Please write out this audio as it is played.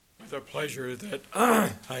The pleasure that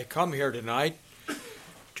I come here tonight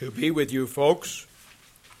to be with you folks.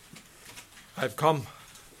 I've come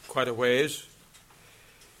quite a ways.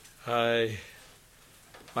 My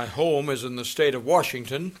home is in the state of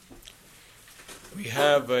Washington. We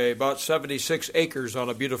have about 76 acres on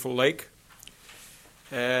a beautiful lake,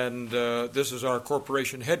 and this is our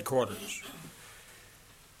corporation headquarters.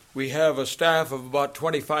 We have a staff of about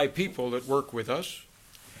 25 people that work with us.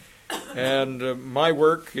 And my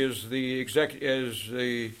work is the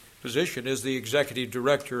position is the executive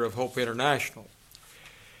director of Hope International.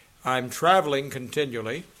 I'm traveling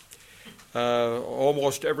continually.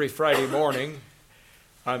 Almost every Friday morning,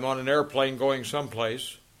 I'm on an airplane going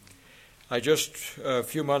someplace. I just a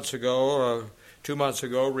few months ago, 2 months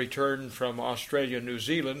ago, returned from Australia and New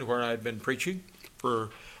Zealand, where I'd been preaching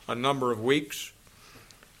for a number of weeks.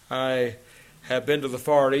 I have been to the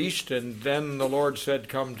Far East, and then the Lord said,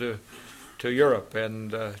 come to Europe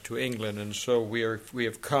and to England, and so we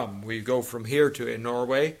have come. We go from here to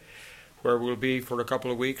Norway, where we'll be for a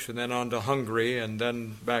couple of weeks, and then on to Hungary, and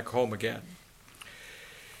then back home again.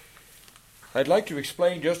 I'd like to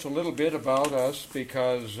explain just a little bit about us,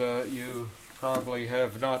 because you probably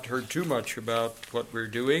have not heard too much about what we're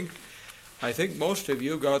doing. I think most of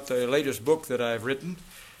you got the latest book that I've written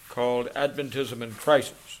called Adventism in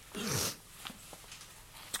Crisis.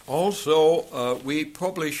 Also, we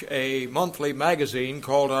publish a monthly magazine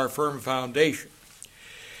called Our Firm Foundation.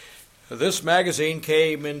 This magazine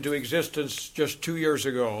came into existence just 2 years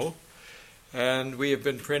ago, and we have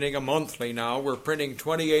been printing a monthly now. We're printing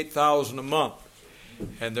 28,000 a month,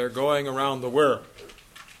 and they're going around the world.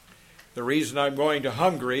 The reason I'm going to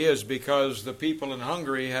Hungary is because the people in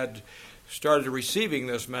Hungary had started receiving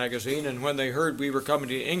this magazine, and when they heard we were coming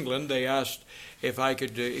to England, they asked if I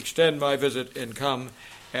could extend my visit and come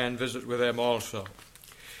and visit with them also.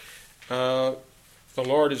 The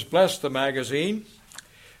Lord has blessed the magazine.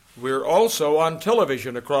 We're also on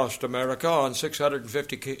television across America on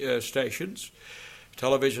 650 stations,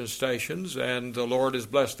 television stations, and the Lord has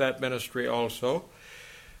blessed that ministry also.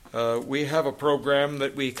 We have a program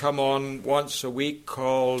that we come on once a week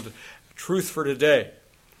called Truth for Today.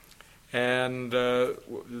 And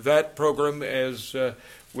that program is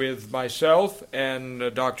with myself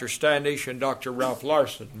and Dr. Standish and Dr. Ralph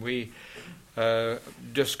Larson. We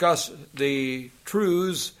discuss the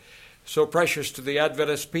truths so precious to the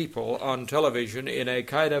Adventist people on television in a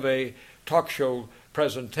kind of a talk show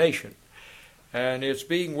presentation. And it's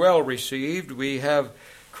being well received. We have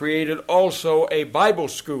created also a Bible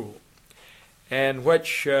school, in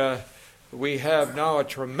which we have now a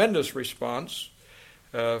tremendous response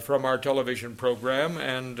from our television program,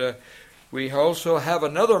 and we also have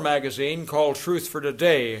another magazine called Truth for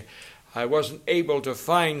Today. I wasn't able to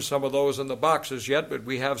find some of those in the boxes yet, but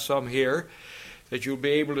we have some here that you'll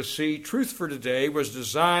be able to see. Truth for Today was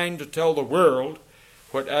designed to tell the world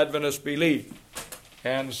what Adventists believe.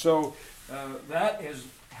 And so that has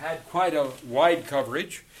had quite a wide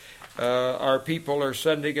coverage. Our people are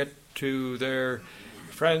sending it to their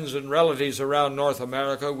friends and relatives around North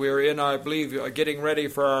America. We're in, I believe, getting ready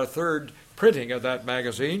for our third printing of that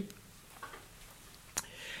magazine.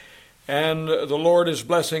 And the Lord is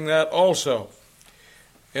blessing that also.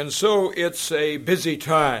 And so it's a busy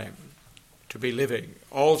time to be living,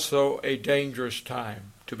 also a dangerous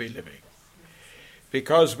time to be living,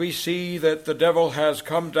 because we see that the devil has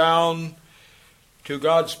come down to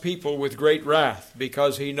God's people with great wrath,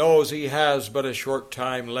 because he knows he has but a short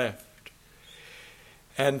time left.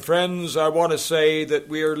 And friends, I want to say that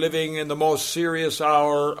we are living in the most serious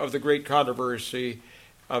hour of the great controversy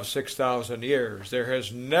of 6,000 years. There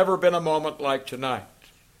has never been a moment like tonight.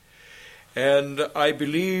 And I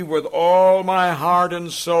believe with all my heart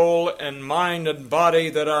and soul and mind and body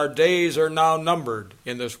that our days are now numbered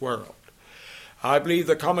in this world. I believe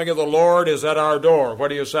the coming of the Lord is at our door. What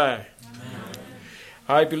do you say? Amen.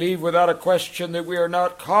 I believe without a question that we are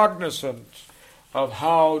not cognizant of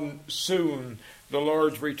how soon the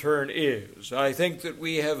Lord's return is. I think that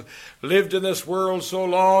we have lived in this world so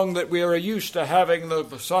long that we are used to having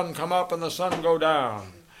the sun come up and the sun go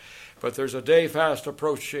down. But there's a day fast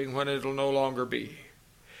approaching when it'll no longer be.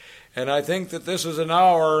 And I think that this is an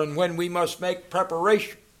hour in when we must make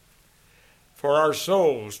preparation for our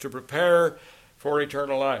souls to prepare for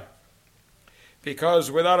eternal life.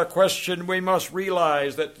 Because without a question we must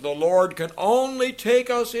realize that the Lord can only take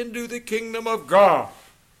us into the kingdom of God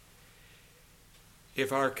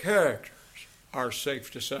if our characters are safe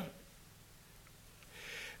to say.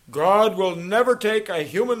 God will never take a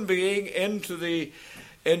human being into the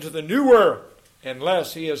new world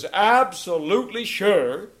unless he is absolutely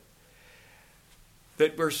sure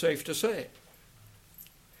that we're safe to say.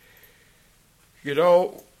 You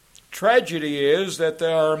know, tragedy is that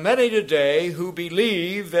there are many today who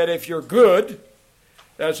believe that if you're good,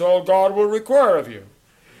 that's all God will require of you.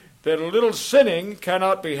 That a little sinning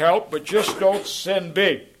cannot be helped, but just don't sin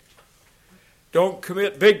big. Don't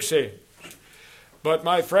commit big sins. But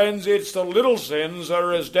my friends, it's the little sins that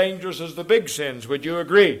are as dangerous as the big sins. Would you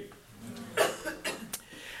agree?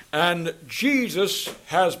 And Jesus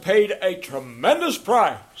has paid a tremendous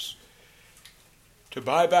price to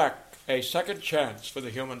buy back a second chance for the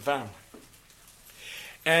human family.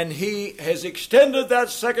 And he has extended that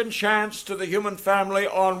second chance to the human family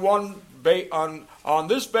on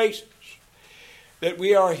this basis, that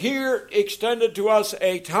we are here extended to us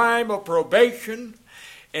a time of probation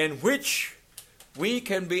in which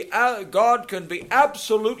God can be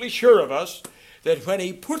absolutely sure of us that when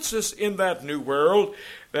he puts us in that new world,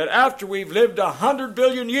 that after we've lived 100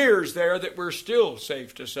 billion years there, that we're still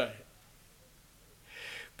safe to say.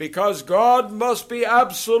 Because God must be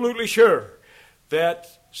absolutely sure that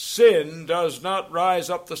sin does not rise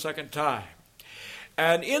up the second time.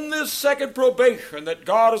 And in this second probation that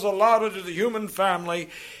God has allotted to the human family,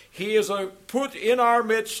 he has put in our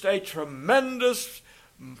midst a tremendous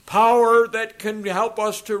power that can help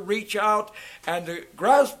us to reach out and to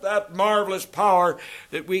grasp that marvelous power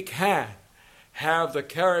that we can have the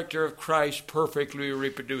character of Christ perfectly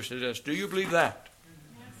reproduced in us. Do you believe that?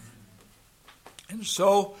 And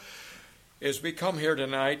so, as we come here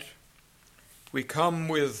tonight, we come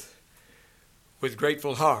with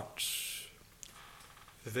grateful hearts.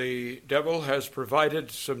 The devil has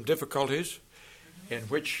provided some difficulties in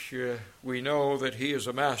which we know that he is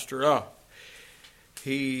a master of.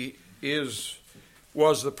 He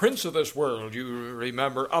was the prince of this world. You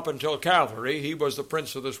remember, up until Calvary, he was the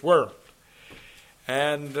prince of this world.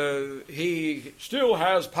 And he still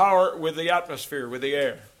has power with the atmosphere, with the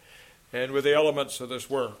air, and with the elements of this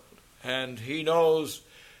world. And he knows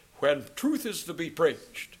when truth is to be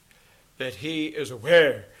preached, that he is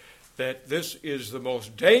aware that this is the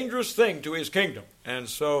most dangerous thing to his kingdom. And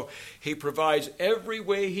so he provides every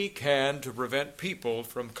way he can to prevent people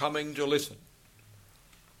from coming to listen.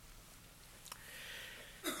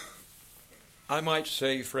 I might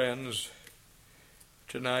say, friends,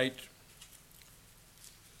 tonight,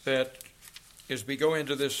 that as we go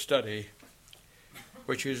into this study,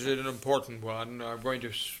 which is an important one, I'm going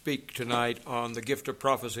to speak tonight on the gift of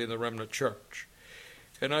prophecy in the Remnant Church.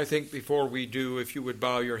 And I think before we do, if you would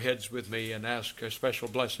bow your heads with me and ask a special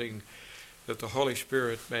blessing that the Holy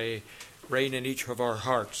Spirit may reign in each of our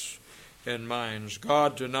hearts and minds.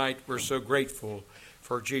 God, tonight we're so grateful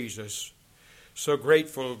for Jesus. So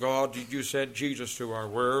grateful, God, that you sent Jesus to our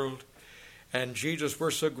world. And Jesus,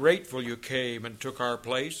 we're so grateful you came and took our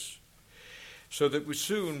place so that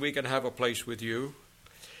soon we can have a place with you.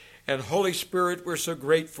 And Holy Spirit, we're so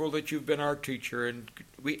grateful that you've been our teacher, and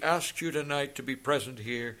we ask you tonight to be present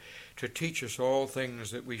here to teach us all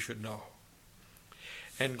things that we should know.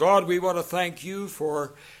 And God, we want to thank you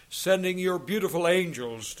for sending your beautiful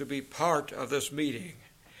angels to be part of this meeting.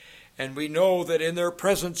 And we know that in their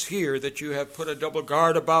presence here that you have put a double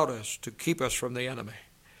guard about us to keep us from the enemy.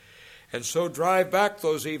 And so drive back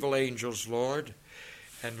those evil angels, Lord.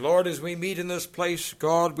 And Lord, as we meet in this place,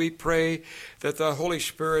 God, we pray that the Holy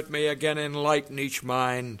Spirit may again enlighten each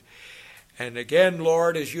mind. And again,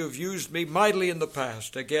 Lord, as you have used me mightily in the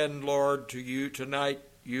past, again, Lord, to you tonight,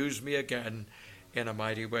 use me again in a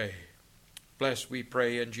mighty way. Bless, we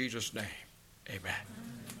pray, in Jesus' name. Amen.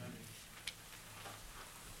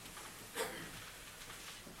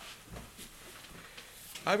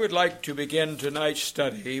 I would like to begin tonight's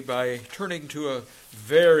study by turning to a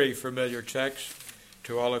very familiar text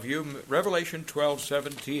to all of you, Revelation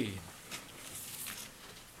 12:17.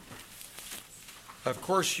 Of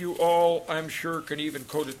course, you all, I'm sure, can even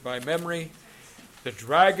quote it by memory. The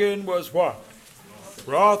dragon was what?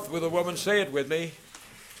 Wroth with a woman, say it with me,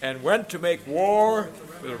 and went to make war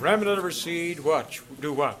with the remnant of her seed. What?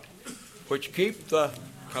 Do what? Which keep the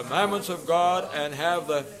commandments of God and have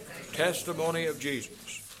the testimony of Jesus.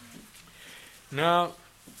 Now,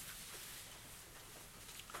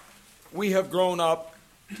 we have grown up,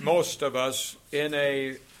 most of us, in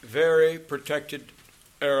a very protected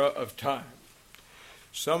era of time.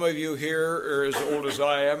 Some of you here are as old as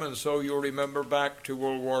I am, and so you'll remember back to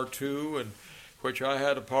World War II, in which I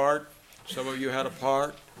had a part. Some of you had a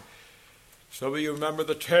part. Some of you remember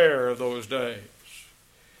the terror of those days.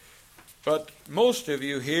 But most of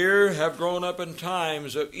you here have grown up in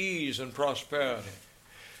times of ease and prosperity.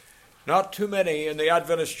 Not too many in the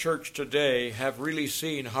Adventist church today have really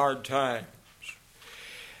seen hard times.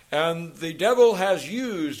 And the devil has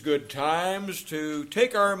used good times to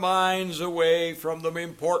take our minds away from the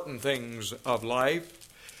important things of life,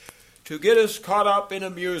 to get us caught up in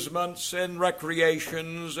amusements and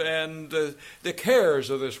recreations and the cares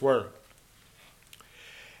of this world.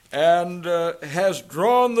 And has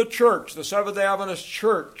drawn the church, the Seventh-day Adventist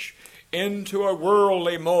church, into a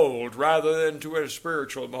worldly mold rather than to a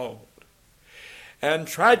spiritual mold. And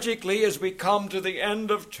tragically, as we come to the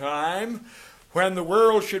end of time, when the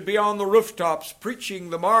world should be on the rooftops preaching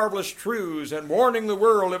the marvelous truths and warning the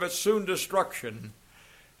world of its soon destruction,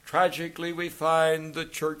 tragically we find the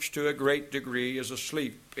church to a great degree is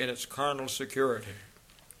asleep in its carnal security.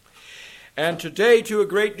 And today, to a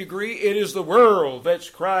great degree, it is the world that's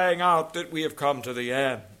crying out that we have come to the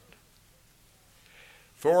end.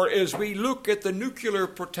 For as we look at the nuclear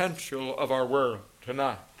potential of our world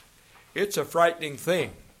tonight, it's a frightening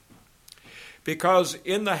thing. Because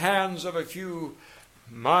in the hands of a few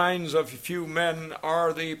minds of a few men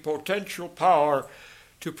are the potential power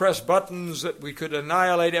to press buttons that we could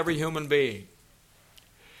annihilate every human being.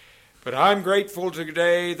 But I'm grateful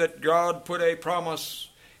today that God put a promise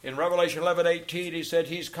in Revelation 11:18. He said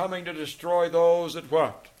he's coming to destroy those that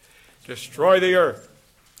what? Destroy the earth.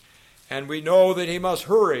 And we know that he must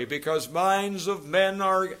hurry because minds of men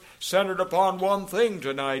are centered upon one thing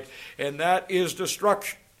tonight, and that is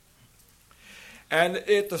destruction. And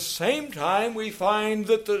at the same time, we find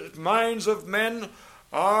that the minds of men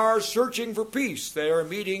are searching for peace. They are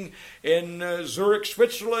meeting in Zurich,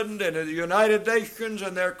 Switzerland, and in the United Nations,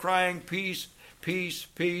 and they're crying peace, peace,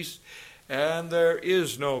 peace, and there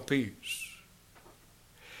is no peace.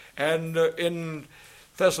 And in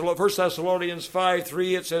 1 Thessalonians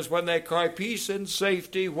 5:3, it says, when they cry peace and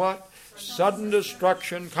safety, what? Sudden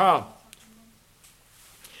destruction comes.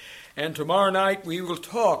 And tomorrow night we will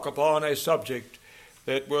talk upon a subject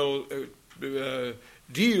that will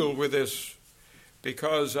deal with this,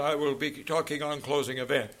 because I will be talking on closing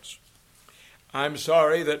events. I'm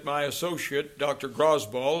sorry that my associate, Dr.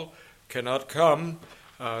 Grosboll, cannot come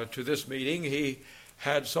to this meeting. He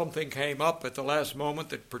had something came up at the last moment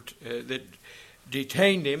that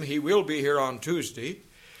detained him. He will be here on Tuesday,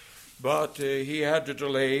 but he had to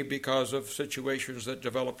delay because of situations that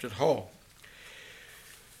developed at home.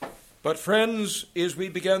 But friends, as we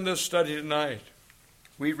begin this study tonight,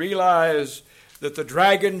 we realize that the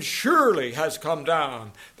dragon surely has come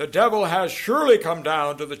down. The devil has surely come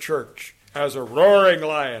down to the church as a roaring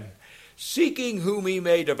lion, seeking whom he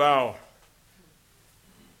may devour,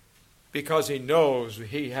 because he knows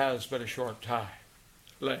he has but a short time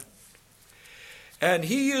left. And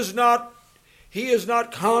he is not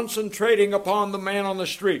concentrating upon the man on the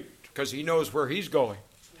street, because he knows where he's going.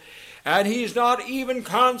 And he's not even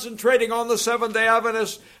concentrating on the Seventh-day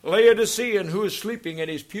Adventist Laodicean who is sleeping in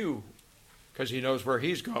his pew, because he knows where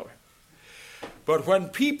he's going. But when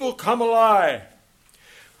people come alive,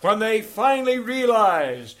 when they finally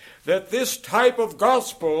realize that this type of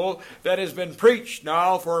gospel that has been preached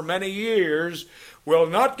now for many years will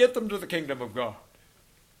not get them to the kingdom of God,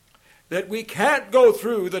 that we can't go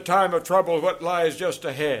through the time of trouble, what lies just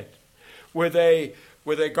ahead, with a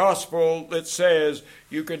gospel that says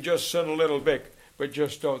you can just sin a little bit, but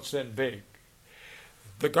just don't sin big.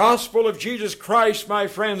 The gospel of Jesus Christ, my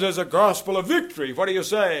friends, is a gospel of victory. What do you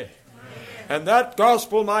say? Amen. And that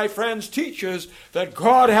gospel, my friends, teaches that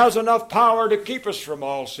God has enough power to keep us from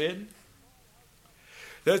all sin.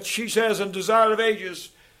 That she says in Desire of Ages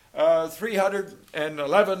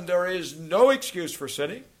 311, there is no excuse for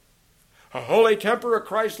sinning. A holy temper, a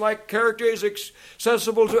Christ-like character is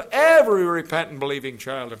accessible to every repentant, believing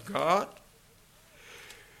child of God.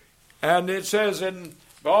 And it says in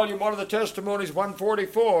Volume 1 of the Testimonies,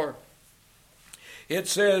 144, it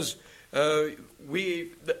says that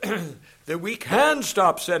we can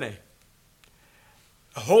stop sinning.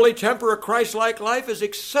 A holy temper, a Christ-like life is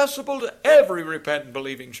accessible to every repentant,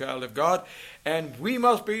 believing child of God, and we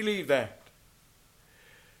must believe that.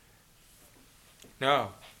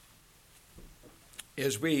 Now,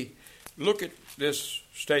 as we look at this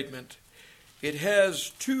statement, it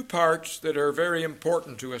has two parts that are very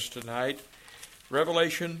important to us tonight.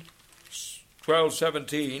 Revelation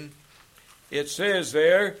 12:17, it says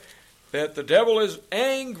there that the devil is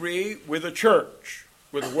angry with the church,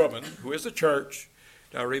 with a woman who is the church.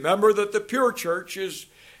 Now remember that the pure church is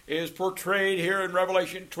portrayed here in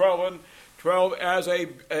Revelation 12:12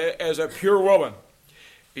 as a pure woman.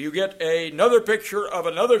 You get another picture of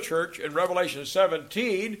another church in Revelation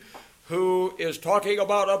 17 who is talking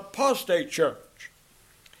about apostate church.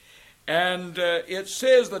 And it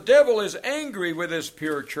says the devil is angry with this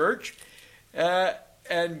pure church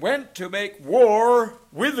and went to make war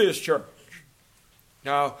with this church.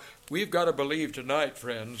 Now, we've got to believe tonight,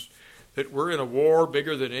 friends, that we're in a war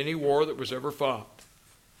bigger than any war that was ever fought.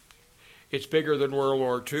 It's bigger than World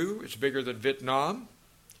War II. It's bigger than Vietnam.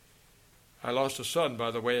 I lost a son, by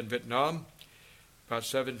the way, in Vietnam about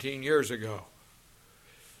 17 years ago.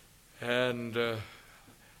 And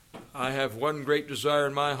I have one great desire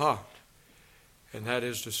in my heart, and that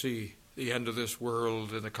is to see the end of this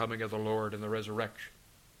world and the coming of the Lord and the resurrection.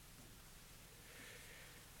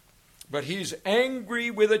 But he's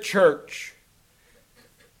angry with the church,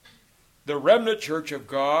 the remnant church of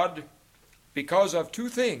God, because of two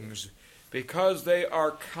things. Because they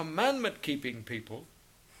are commandment-keeping people,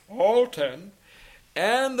 all 10,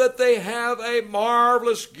 and that they have a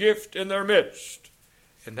marvelous gift in their midst.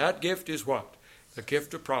 And that gift is what? The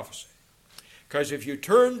gift of prophecy. Because if you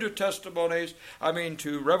turn to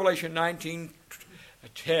to Revelation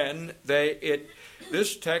 19:10,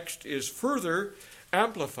 this text is further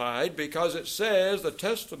amplified because it says the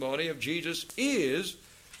testimony of Jesus is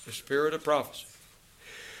the spirit of prophecy.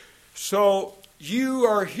 So you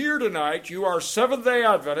are here tonight, you are Seventh-day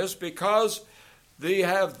Adventists because they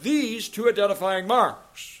have these two identifying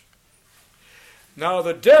marks. Now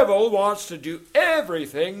the devil wants to do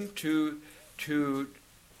everything to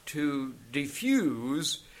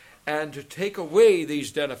diffuse and to take away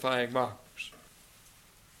these identifying marks.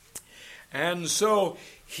 And so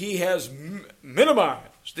he has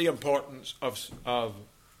minimized the importance of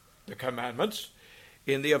the commandments.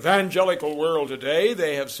 In the evangelical world today,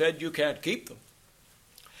 they have said you can't keep them.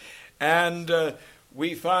 And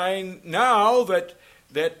we find now that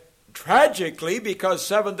tragically, because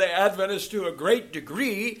Seventh-day Adventists to a great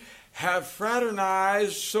degree have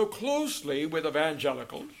fraternized so closely with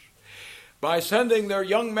evangelicals by sending their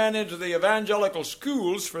young men into the evangelical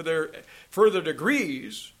schools for their further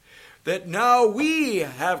degrees, that now we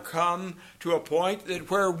have come to a point that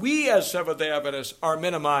where we as Seventh-day Adventists are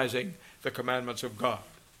minimizing the commandments of God.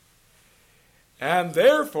 And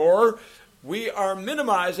therefore, we are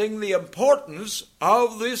minimizing the importance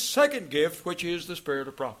of this second gift, which is the spirit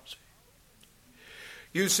of prophecy.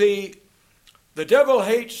 You see, the devil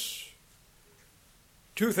hates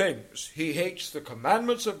two things. He hates the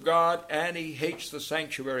commandments of God and he hates the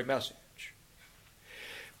sanctuary message.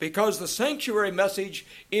 Because the sanctuary message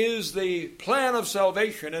is the plan of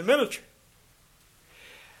salvation in miniature.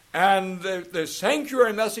 And the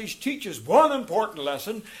sanctuary message teaches one important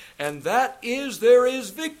lesson, and that is there is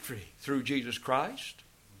victory through Jesus Christ.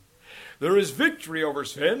 There is victory over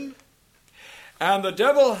sin. And the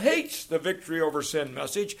devil hates the victory over sin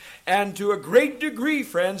message. And to a great degree,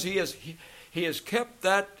 friends, he has kept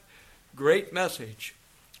that great message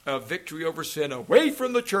of victory over sin away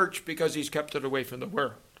from the church because he's kept it away from the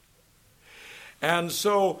world. And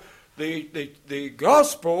so the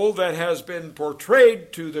gospel that has been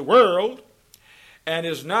portrayed to the world and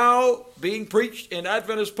is now being preached in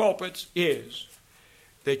Adventist pulpits is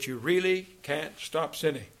that you really can't stop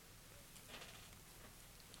sinning.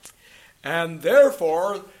 And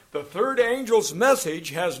therefore, the third angel's message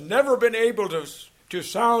has never been able to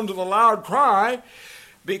sound the loud cry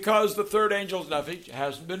because the third angel's message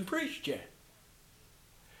hasn't been preached yet.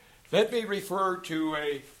 Let me refer to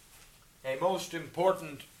a most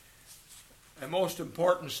important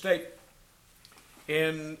statement.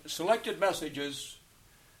 In Selected Messages,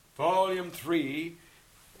 Volume 3,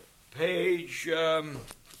 page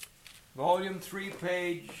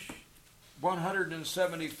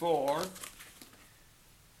 174,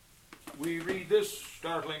 we read this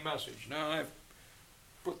startling message. Now, I've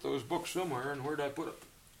put those books somewhere, and where did I put it?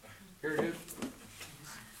 Here it is.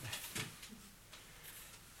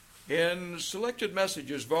 In Selected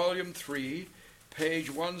Messages, Volume 3, page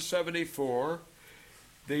 174,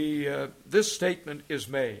 this statement is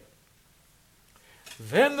made.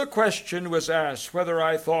 Then the question was asked whether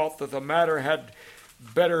I thought that the matter had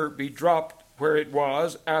better be dropped where it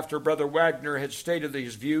was after Brother Wagner had stated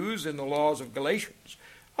his views in the laws of Galatians.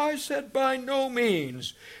 I said, by no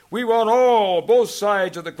means. We want both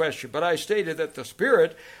sides of the question, but I stated that the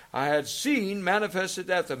spirit I had seen manifested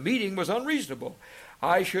at the meeting was unreasonable.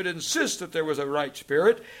 I should insist that there was a right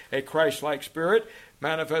spirit, a Christ-like spirit,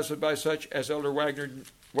 manifested by such as Elder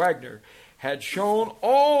Wagner had shown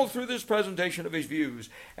all through this presentation of his views,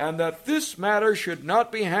 and that this matter should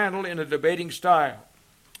not be handled in a debating style.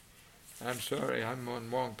 I'm sorry, I'm on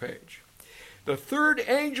the wrong page. The third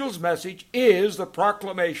angel's message is the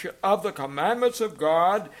proclamation of the commandments of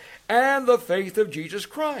God and the faith of Jesus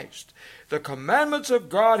Christ. The commandments of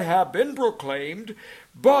God have been proclaimed,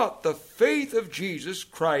 but the faith of Jesus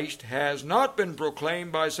Christ has not been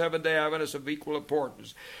proclaimed by Seventh-day Adventists of equal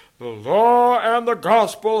importance. The law and the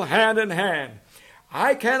gospel hand in hand.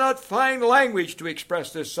 I cannot find language to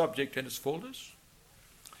express this subject in its fullness.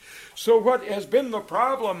 So what has been the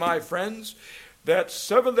problem, my friends, that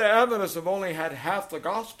Seventh-day Adventists have only had half the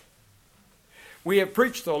gospel. We have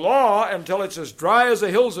preached the law until it's as dry as the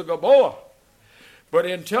hills of Gilboa. But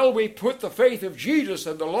until we put the faith of Jesus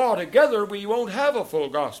and the law together, we won't have a full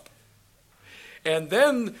gospel. And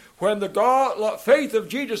then when the faith of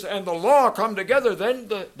Jesus and the law come together, then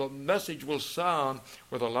the message will sound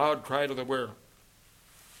with a loud cry to the world.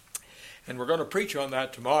 And we're going to preach on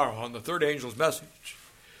that tomorrow, on the third angel's message.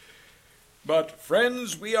 But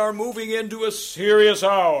friends, we are moving into a serious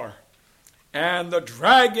hour. And the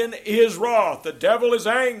dragon is wroth. The devil is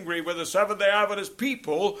angry with the Seventh-day Adventist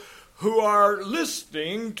people who are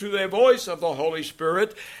listening to the voice of the Holy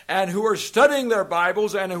Spirit and who are studying their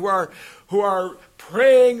Bibles and who are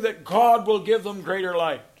praying that God will give them greater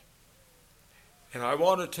light. And I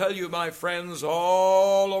want to tell you, my friends,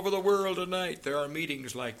 all over the world tonight, there are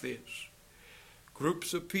meetings like this.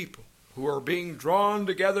 Groups of people who are being drawn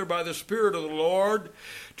together by the Spirit of the Lord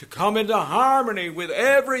to come into harmony with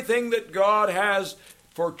everything that God has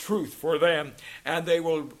for truth for them. And they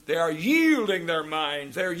are yielding their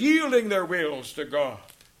minds, they're yielding their wills to God,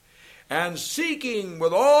 and seeking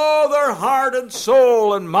with all their heart and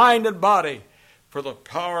soul and mind and body for the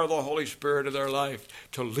power of the Holy Spirit in their life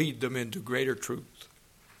to lead them into greater truth.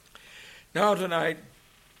 Now tonight,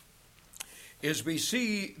 as we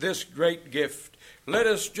see this great gift, let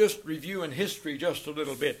us just review in history just a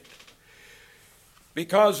little bit.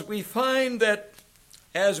 Because we find that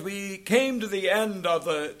as we came to the end of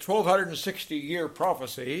the 1260-year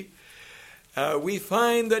prophecy, we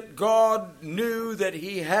find that God knew that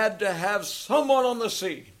he had to have someone on the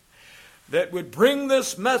scene that would bring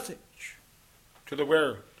this message to the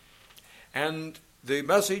world. And the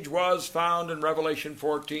message was found in Revelation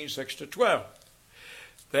 14, 6-12.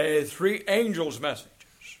 The three angels' messages.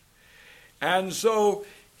 And so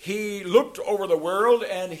he looked over the world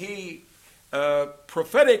and he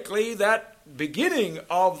prophetically, that beginning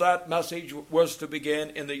of that message was to begin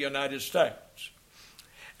in the United States.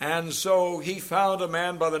 And so he found a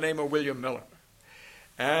man by the name of William Miller.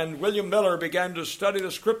 And William Miller began to study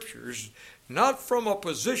the Scriptures, not from a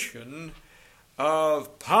position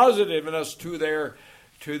of positiveness to their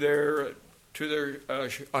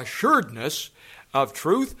assuredness of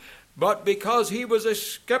truth, but because he was a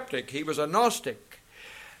skeptic, he was a Gnostic.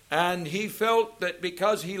 And he felt that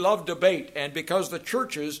because he loved debate and because the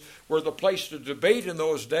churches were the place to debate in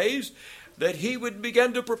those days, that he would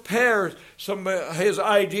begin to prepare some of his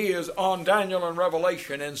ideas on Daniel and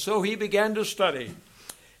Revelation. And so he began to study.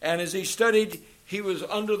 And as he studied, he was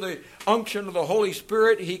under the unction of the Holy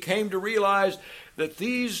Spirit. He came to realize that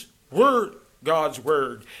these were God's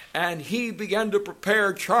Word. And he began to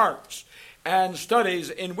prepare charts and studies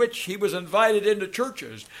in which he was invited into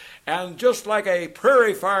churches. And just like a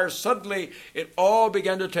prairie fire, suddenly it all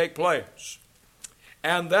began to take place.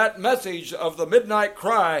 And that message of the midnight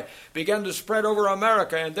cry began to spread over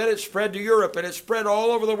America, and then it spread to Europe, and it spread all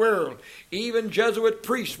over the world. Even Jesuit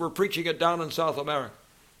priests were preaching it down in South America.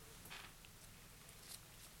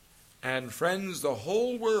 And friends, the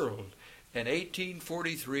whole world in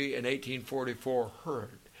 1843 and 1844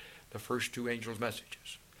 heard the first two angels'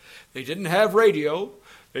 messages. They didn't have radio.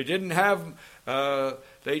 They didn't have a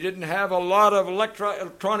lot of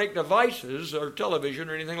electronic devices or television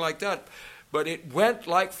or anything like that. But it went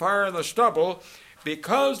like fire in the stubble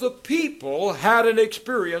because the people had an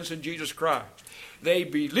experience in Jesus Christ. They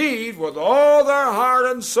believed with all their heart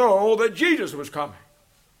and soul that Jesus was coming.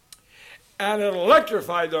 And it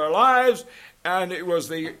electrified their lives, and it was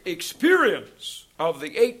the experience of the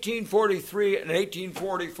 1843 and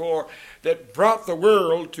 1844 that brought the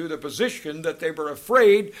world to the position that they were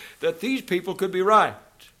afraid that these people could be right.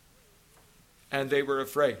 And they were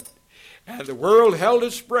afraid. And the world held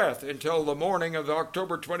its breath until the morning of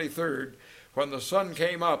October 23rd, when the sun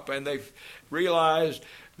came up and they realized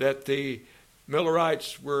that the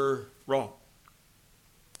Millerites were wrong.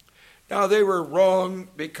 Now, they were wrong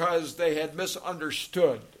because they had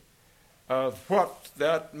misunderstood of what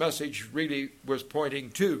that message really was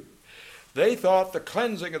pointing to. They thought the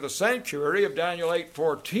cleansing of the sanctuary of Daniel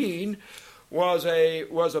 8:14 was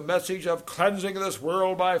a message of cleansing of this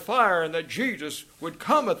world by fire, and that Jesus would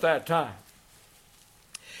come at that time.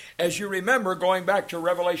 As you remember, going back to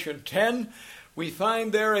Revelation 10, we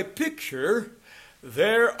find there a picture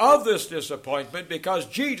there of this disappointment, because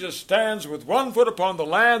Jesus stands with one foot upon the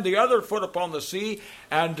land, the other foot upon the sea,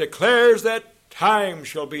 and declares that time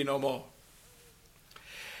shall be no more.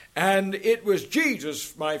 And it was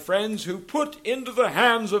Jesus, my friends, who put into the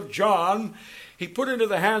hands of John, he put into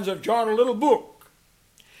the hands of John a little book.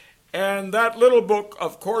 And that little book,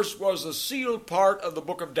 of course, was a sealed part of the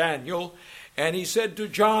book of Daniel. And he said to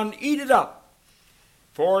John, "Eat it up,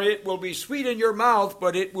 for it will be sweet in your mouth,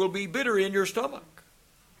 but it will be bitter in your stomach."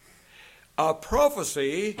 A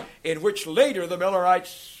prophecy in which later the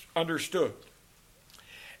Millerites understood.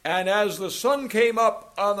 And as the sun came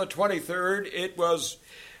up on the 23rd, it was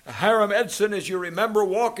Hiram Edson, as you remember,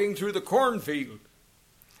 walking through the cornfield.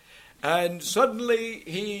 And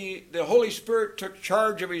suddenly the Holy Spirit took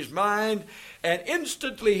charge of his mind, and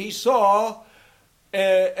instantly he saw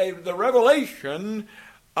the revelation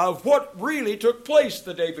of what really took place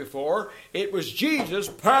the day before. It was Jesus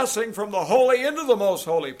passing from the holy into the most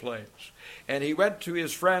holy place. And he went to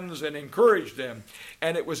his friends and encouraged them.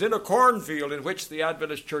 And it was in a cornfield in which the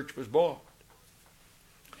Adventist church was born.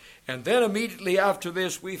 And then immediately after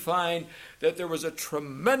this, we find that there was a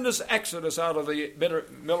tremendous exodus out of the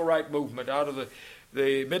Millerite movement, out of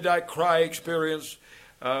the Midnight Cry experience.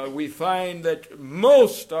 We find that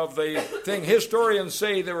most of the thing, historians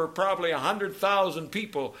say there were probably 100,000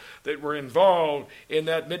 people that were involved in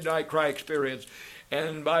that Midnight Cry experience.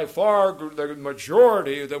 And by far, the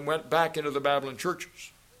majority of them went back into the Babylon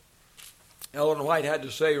churches. Ellen White had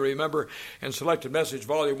to say, remember, in Selected Message,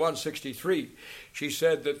 Volume 163, she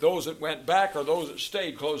said that those that went back or those that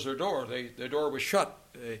stayed closed their door. The door was shut.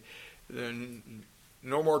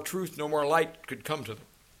 No more truth, no more light could come to them.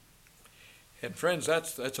 And friends,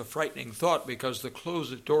 that's a frightening thought, because the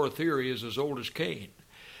closed door theory is as old as Cain.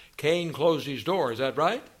 Cain closed his door, is that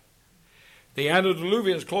right? The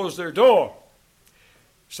antediluvians closed their door.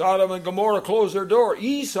 Sodom and Gomorrah closed their door.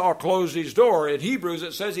 Esau closed his door. In Hebrews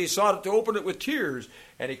it says he sought to open it with tears,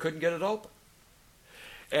 and he couldn't get it open.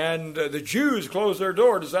 And the Jews closed their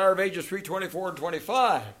door, Desire of Ages 3:24 and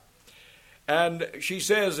 25. And she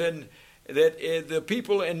says that the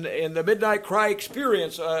people in the Midnight Cry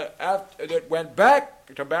experience that went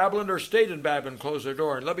back to Babylon or stayed in Babylon closed their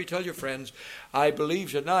door. And let me tell you, friends, I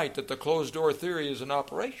believe tonight that the closed door theory is in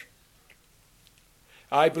operation.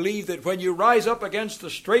 I believe that when you rise up against the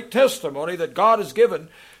straight testimony that God has given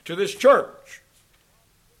to this church,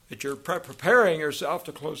 that you're preparing yourself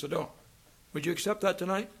to close the door. Would you accept that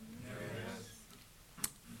tonight? Yes.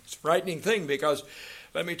 It's a frightening thing, because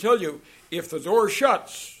let me tell you, if the door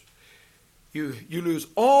shuts, you lose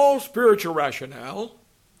all spiritual rationale.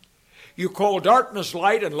 You call darkness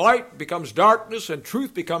light, and light becomes darkness, and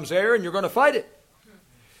truth becomes air, and you're going to fight it.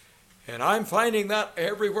 And I'm finding that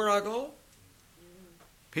everywhere I go.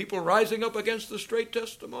 People rising up against the straight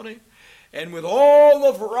testimony, and with all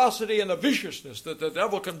the ferocity and the viciousness that the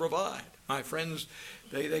devil can provide, my friends,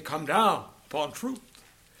 they come down upon truth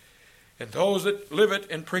and those that live it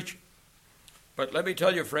and preach it. But let me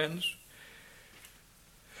tell you, friends,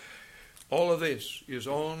 all of this is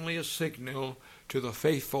only a signal to the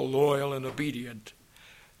faithful, loyal, and obedient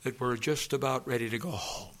that we're just about ready to go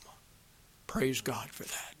home. Praise God for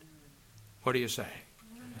that. What do you say?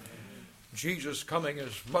 Jesus coming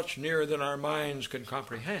is much nearer than our minds can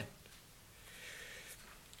comprehend.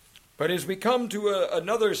 But as we come to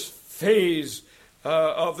another phase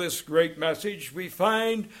of this great message, we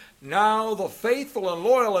find now the faithful and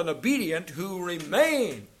loyal and obedient who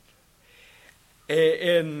remain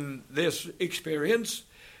in this experience.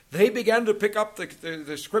 They began to pick up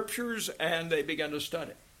the scriptures, and they began to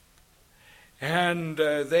study. And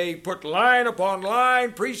they put line upon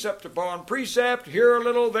line, precept upon precept, here a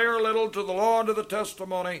little, there a little, to the law and to the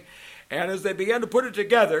testimony. And as they began to put it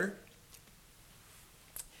together,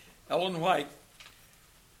 Ellen White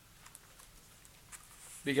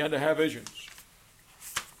began to have visions.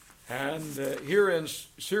 And here in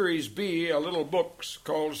Series B, a little book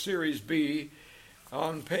called Series B,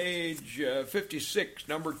 on page 56,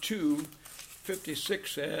 number 2,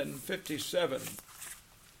 56 and 57.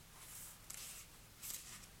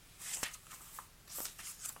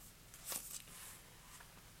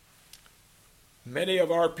 Many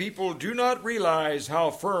of our people do not realize how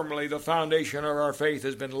firmly the foundation of our faith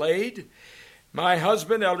has been laid. My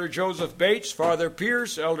husband, Elder Joseph Bates, Father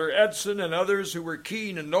Pierce, Elder Edson, and others who were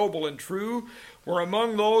keen and noble and true were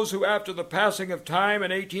among those who, after the passing of time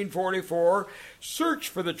in 1844, searched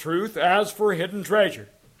for the truth as for hidden treasure.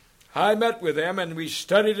 I met with them, and we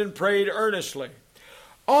studied and prayed earnestly.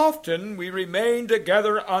 Often we remained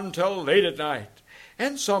together until late at night,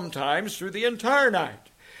 and sometimes through the entire night,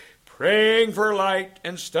 praying for light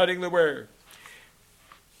and studying the Word.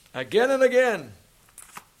 Again and again,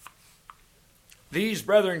 these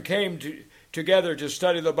brethren came together to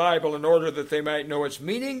study the Bible in order that they might know its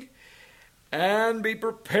meaning and be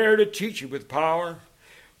prepared to teach it with power.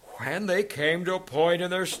 When they came to a point in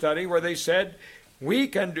their study where they said, "We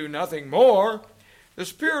can do nothing more," the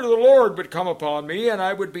Spirit of the Lord would come upon me, and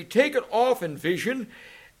I would be taken off in vision,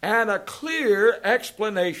 and a clear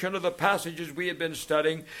explanation of the passages we had been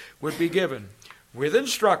studying would be given, with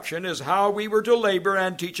instruction as how we were to labor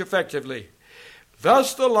and teach effectively.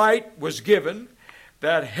 Thus the light was given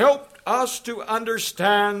that helped us to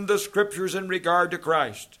understand the Scriptures in regard to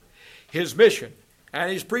Christ, His mission,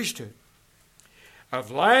 and His priesthood. A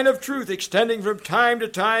line of truth extending from time to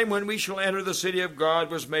time when we shall enter the city of God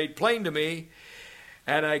was made plain to me,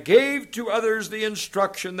 and I gave to others the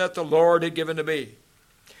instruction that the Lord had given to me.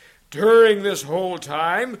 During this whole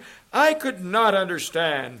time, I could not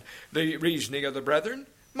understand the reasoning of the brethren.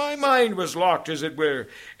 My mind was locked, as it were,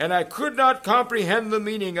 and I could not comprehend the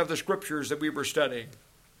meaning of the Scriptures that we were studying.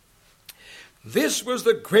 This was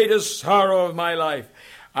the greatest sorrow of my life.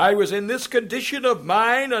 I was in this condition of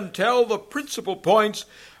mind until the principal points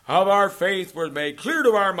of our faith were made clear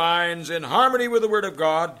to our minds in harmony with the Word of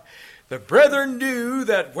God. The brethren knew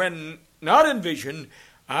that when not in vision,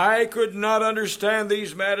 I could not understand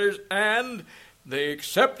these matters, and they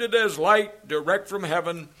accepted as light direct from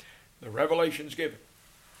heaven the revelations given.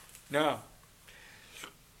 Now,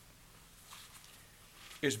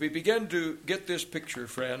 as we begin to get this picture,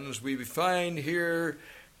 friends, we find here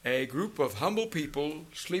a group of humble people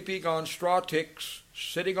sleeping on straw ticks,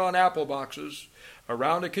 sitting on apple boxes,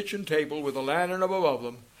 around a kitchen table with a lantern above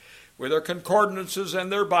them, with their concordances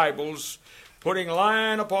and their Bibles, putting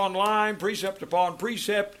line upon line, precept upon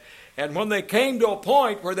precept, and when they came to a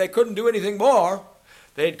point where they couldn't do anything more,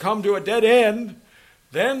 they'd come to a dead end,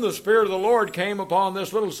 then the Spirit of the Lord came upon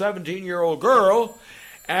this little 17-year-old girl,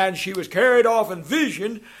 and she was carried off in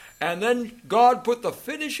vision, and then God put the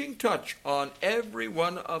finishing touch on every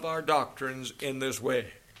one of our doctrines in this way.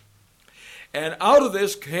 And out of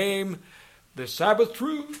this came the Sabbath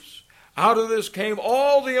truths. Out of this came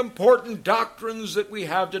all the important doctrines that we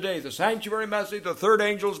have today. The sanctuary message, the third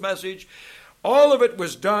angel's message. All of it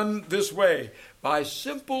was done this way by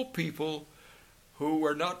simple people who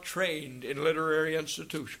were not trained in literary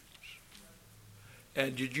institutions.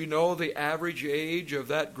 And did you know the average age of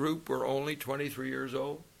that group were only 23 years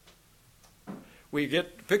old? We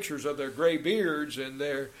get pictures of their gray beards and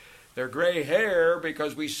their gray hair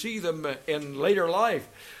because we see them in later life.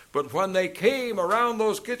 But when they came around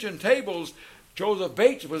those kitchen tables, Joseph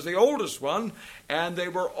Bates was the oldest one, and they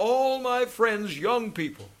were all my friends, young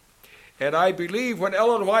people. And I believe when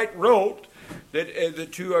Ellen White wrote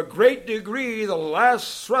that to a great degree, the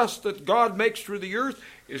last thrust that God makes through the earth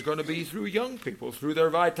is going to be through young people, through their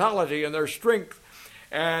vitality and their strength.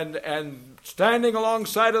 And standing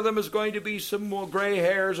alongside of them is going to be some more gray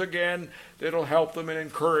hairs again that'll help them and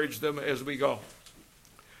encourage them as we go.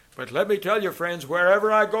 But let me tell you, friends,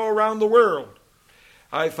 wherever I go around the world,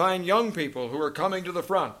 I find young people who are coming to the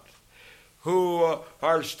front, who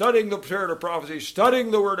are studying the spirit of prophecy,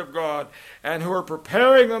 studying the Word of God, and who are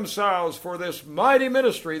preparing themselves for this mighty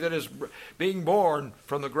ministry that is being born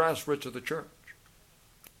from the grassroots of the church.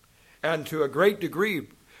 And to a great degree,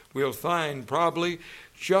 we'll find probably,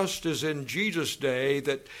 just as in Jesus' day,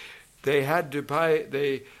 that they had to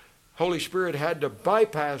the Holy Spirit had to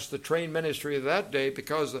bypass the trained ministry of that day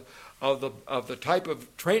because of the type of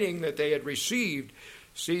training that they had received.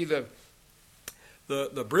 See, the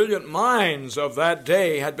brilliant minds of that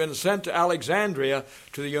day had been sent to Alexandria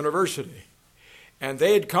to the university, and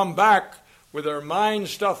they had come back with their mind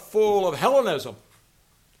stuffed full of Hellenism,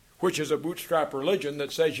 which is a bootstrap religion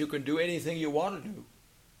that says you can do anything you want to do.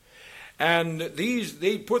 And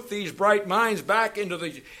they put these bright minds back into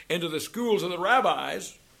the schools of the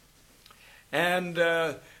rabbis, and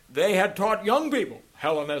they had taught young people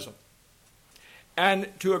Hellenism. And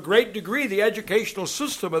to a great degree, the educational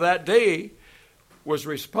system of that day was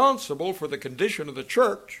responsible for the condition of the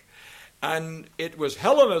church, and it was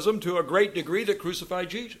Hellenism to a great degree that crucified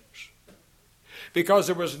Jesus. Because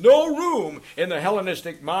there was no room in the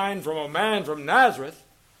Hellenistic mind from a man from Nazareth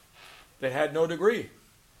that had no degree.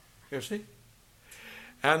 You see?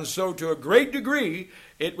 And so to a great degree,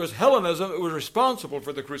 it was Hellenism that was responsible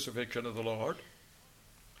for the crucifixion of the Lord.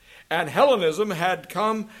 And Hellenism had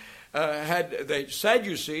come, the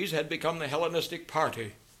Sadducees had become the Hellenistic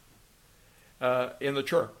party in the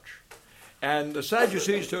church. And the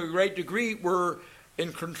Sadducees, to a great degree, were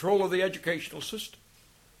in control of the educational system.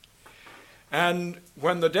 And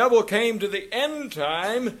when the devil came to the end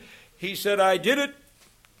time, he said, I did it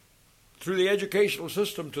through the educational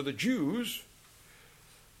system to the Jews.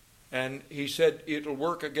 And he said, it'll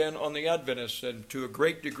work again on the Adventists. And to a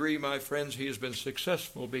great degree, my friends, he has been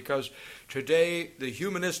successful, because today the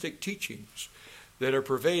humanistic teachings that are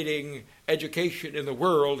pervading education in the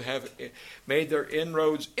world have made their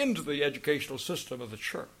inroads into the educational system of the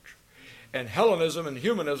church. and Hellenism and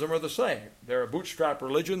humanism are the same. They're a bootstrap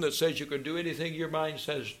religion that says you can do anything your mind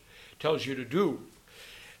tells you to do.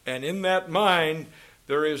 And in that mind,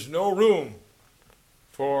 there is no room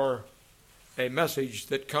for a message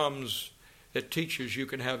that comes that teaches you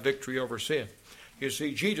can have victory over sin. You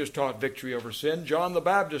see, Jesus taught victory over sin. John the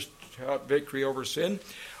Baptist taught victory over sin.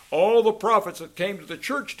 All the prophets that came to the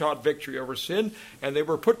church taught victory over sin, and they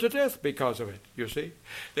were put to death because of it, you see.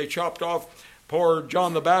 They chopped off poor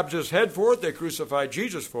John the Baptist's head for it. They crucified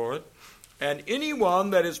Jesus for it. And anyone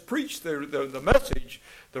that has preached the message,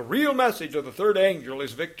 the real message of the third angel,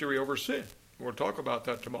 is victory over sin. We'll talk about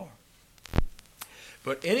that tomorrow.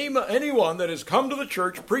 But anyone that has come to the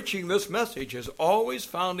church preaching this message has always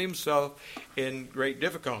found himself in great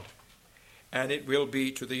difficulty. And it will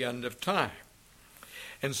be to the end of time.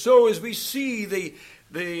 And so as we see the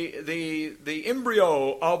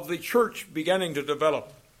embryo of the church beginning to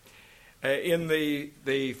develop in the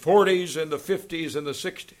 40s and the 50s and the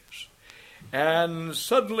 60s, and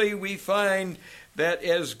suddenly we find that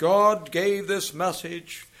as God gave this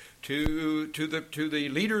message to the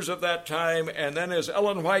leaders of that time, and then as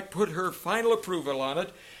Ellen White put her final approval on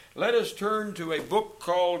it, let us turn to a book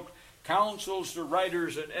called Counsels to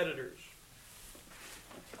Writers and Editors.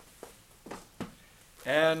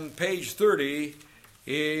 And page 30,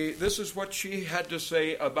 this is what she had to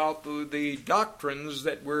say about the doctrines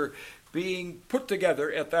that were being put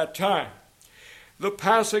together at that time. The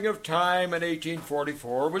passing of time in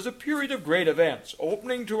 1844 was a period of great events,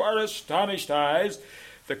 opening to our astonished eyes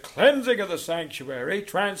the cleansing of the sanctuary,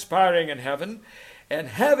 transpiring in heaven, and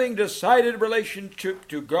having decided relationship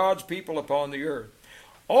to God's people upon the earth.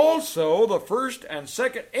 Also, the first and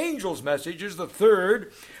second angels' messages, the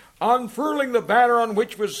third, unfurling the banner on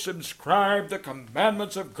which was inscribed the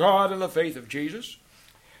commandments of God and the faith of Jesus.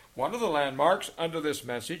 One of the landmarks under this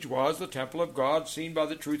message was the temple of God seen by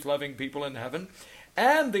the truth-loving people in heaven,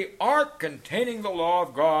 and the ark containing the law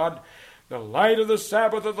of God. The light of the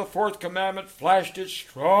Sabbath of the fourth commandment flashed its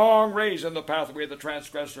strong rays in the pathway of the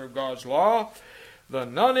transgressor of God's law. The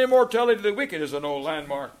non-immortality of the wicked is an old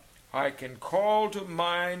landmark. I can call to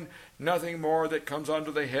mind nothing more that comes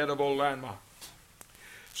under the head of old landmark.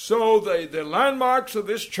 So the landmarks of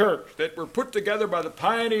this church that were put together by the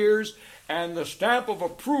pioneers and the stamp of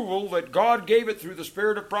approval that God gave it through the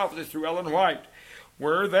spirit of prophecy through Ellen White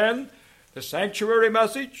were then the sanctuary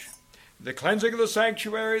message, the cleansing of the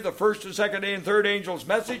sanctuary, the first and second and third angels'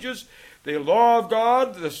 messages, the law of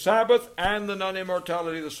God, the Sabbath, and the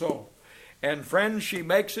non-immortality of the soul. And friends, she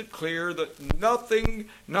makes it clear that nothing,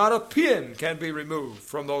 not a pin, can be removed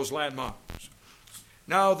from those landmarks.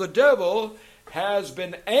 Now the devil has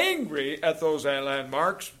been angry at those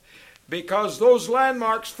landmarks because those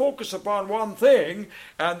landmarks focus upon one thing,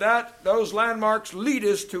 and that those landmarks lead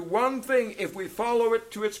us to one thing. If we follow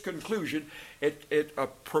it to its conclusion, it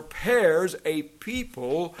prepares a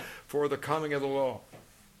people for the coming of the Lord.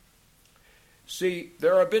 See,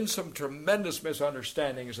 there have been some tremendous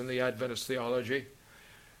misunderstandings in the Adventist theology.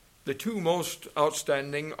 The two most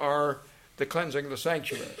outstanding are the cleansing of the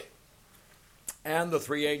sanctuary and the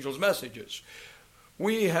three angels' messages.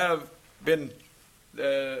 We have been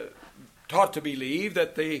taught to believe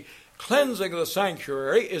that the cleansing of the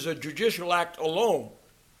sanctuary is a judicial act alone,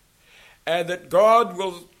 and that God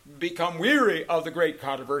will become weary of the great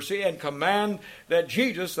controversy and command that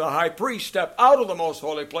Jesus, the high priest, step out of the most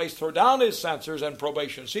holy place, throw down his censers, and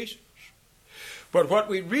probation ceases. But what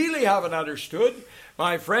we really haven't understood,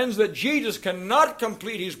 my friends, that Jesus cannot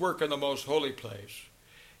complete his work in the most holy place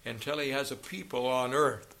until he has a people on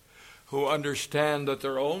earth who understand that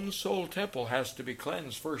their own soul temple has to be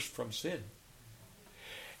cleansed first from sin.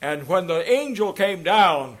 And when the angel came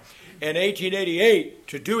down in 1888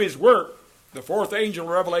 to do his work, the fourth angel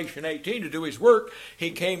of Revelation 18 to do his work,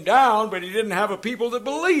 he came down, but he didn't have a people that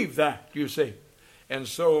believed that, you see. And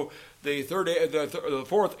so the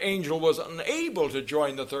fourth angel was unable to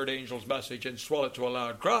join the third angel's message and swell it to a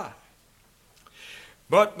loud cry.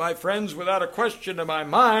 But, my friends, without a question in my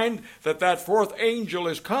mind, that fourth angel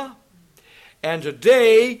is come. And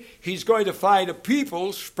today, he's going to find a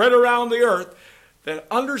people spread around the earth that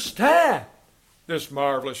understand this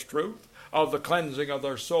marvelous truth of the cleansing of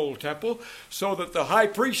their soul temple, so that the high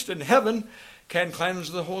priest in heaven can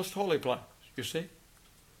cleanse the most holy place, you see.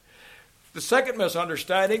 The second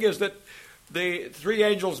misunderstanding is that the three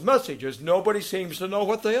angels' messages, nobody seems to know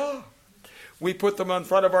what they are. We put them in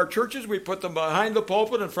front of our churches, we put them behind the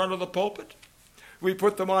pulpit, in front of the pulpit. We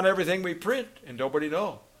put them on everything we print, and nobody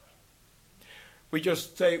knows. We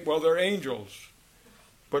just say, well, they're angels.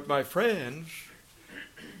 But my friends,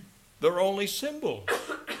 they're only symbols,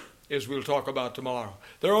 as we'll talk about tomorrow.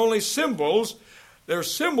 They're only symbols They're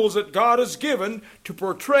symbols that God has given to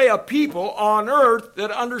portray a people on earth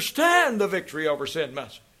that understand the victory over sin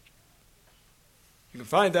message. You can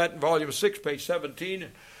find that in Volume 6, page 17,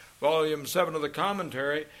 Volume 7 of the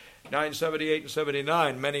Commentary, 978 and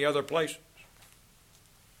 79, many other places.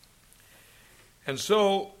 And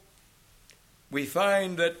so we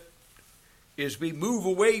find that as we move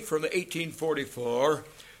away from the 1844,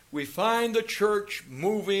 we find the church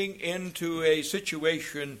moving into a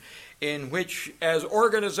situation in which, as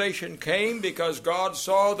organization came, because God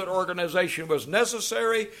saw that organization was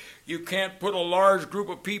necessary, you can't put a large group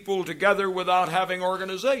of people together without having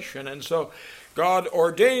organization. And so God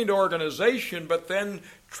ordained organization, but then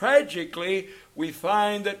tragically we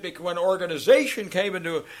find that when organization came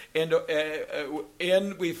in,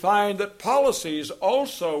 we find that policies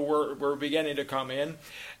also were beginning to come in.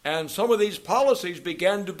 And some of these policies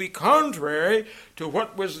began to be contrary to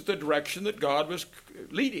what was the direction that God was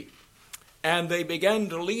leading. And they began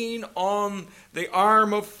to lean on the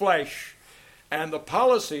arm of flesh and the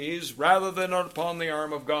policies rather than upon the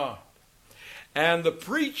arm of God. And the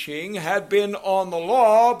preaching had been on the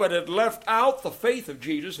law, but had left out the faith of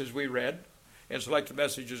Jesus, as we read in Selected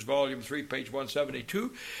Messages, Volume 3, page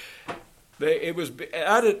 172. It was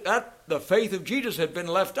added that the faith of Jesus had been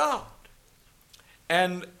left out.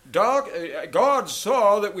 And God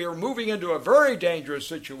saw that we were moving into a very dangerous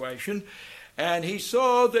situation, and he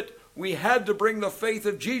saw that we had to bring the faith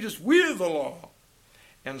of Jesus with the law.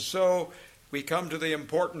 And so we come to the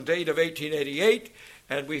important date of 1888,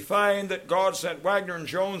 and we find that God sent Wagner and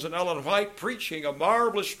Jones and Ellen White preaching a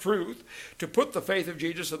marvelous truth to put the faith of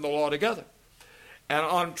Jesus and the law together.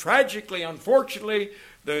 And tragically, unfortunately,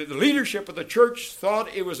 the leadership of the church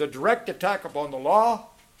thought it was a direct attack upon the law,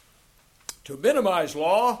 to minimize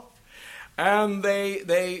law, and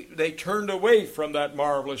they turned away from that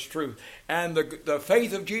marvelous truth. And the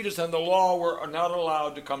faith of Jesus and the law were not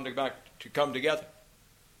allowed to come together.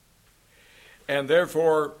 And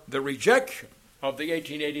therefore, the rejection of the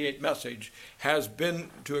 1888 message has been,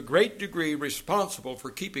 to a great degree, responsible for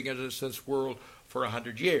keeping it in this world for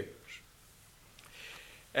 100 years.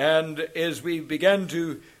 And as we begin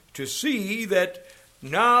to see that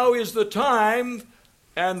now is the time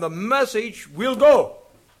and the message will go,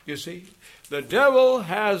 you see. The devil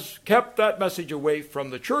has kept that message away from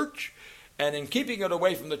the church, and in keeping it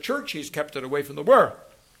away from the church, he's kept it away from the world.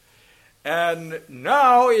 And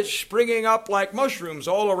now it's springing up like mushrooms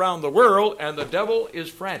all around the world, and the devil is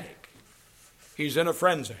frantic. He's in a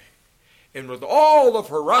frenzy. And with all the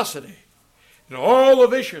ferocity and all the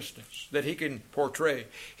viciousness that he can portray,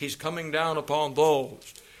 he's coming down upon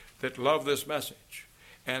those that love this message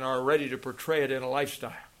and are ready to portray it in a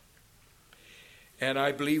lifestyle. And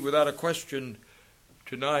I believe without a question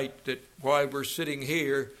tonight that while we're sitting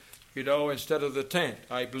here, instead of the tent,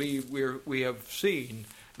 I believe we have seen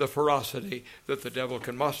the ferocity that the devil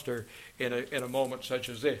can muster in a moment such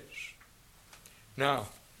as this. Now,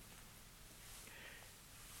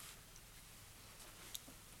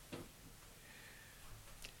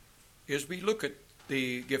 as we look at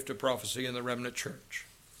the gift of prophecy in the Remnant Church,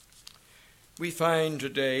 we find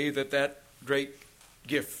today that great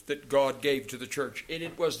gift that God gave to the church, and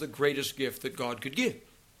it was the greatest gift that God could give.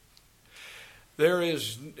 There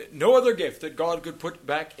is no other gift that God could put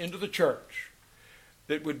back into the church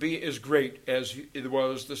that would be as great as it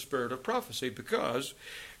was the spirit of prophecy, because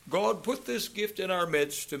God put this gift in our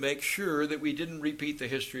midst to make sure that we didn't repeat the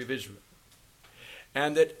history of Israel.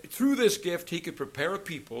 And that through this gift he could prepare a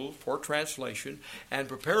people for translation and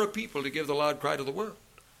prepare a people to give the loud cry to the world.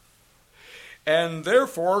 And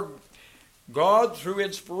therefore, God, through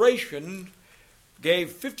inspiration,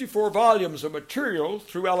 gave 54 volumes of material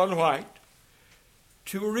through Ellen White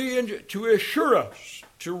to assure us,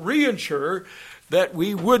 to reinsure that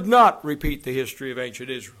we would not repeat the history of ancient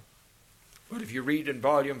Israel. But if you read in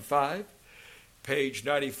volume 5, page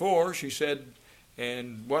 94, she said,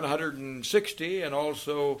 and 160, and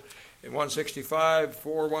also in 165,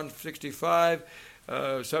 165,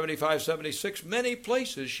 75, 76, many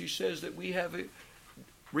places she says that we have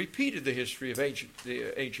repeated the history of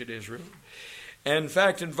ancient Israel. And in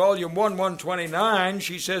fact, in volume 1, 129,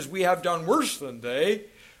 she says we have done worse than they.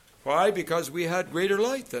 Why? Because we had greater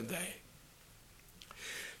light than they.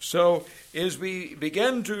 So, as we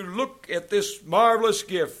begin to look at this marvelous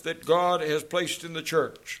gift that God has placed in the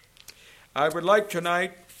church, I would like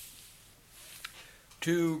tonight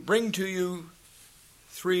to bring to you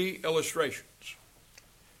 3 illustrations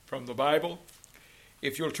from the Bible.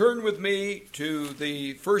 If you'll turn with me to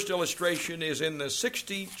the first illustration, is in the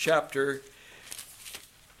 16th chapter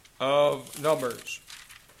of Numbers.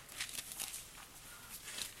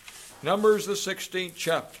 Numbers, the 16th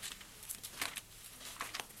chapter.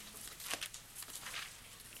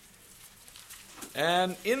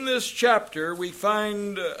 And in this chapter, we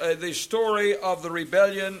find the story of the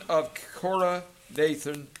rebellion of Korah,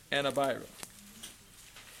 Dathan, and Abiram.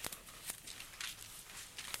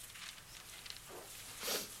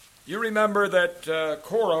 You remember that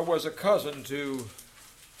Korah was a cousin to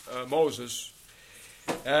Moses,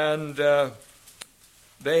 and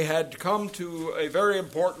they had come to a very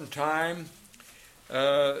important time.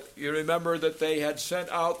 You remember that they had sent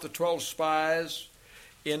out the 12 spies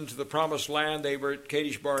into the promised land. They were at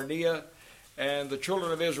Kadesh Barnea, and the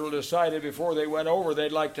children of Israel decided before they went over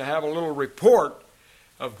they'd like to have a little report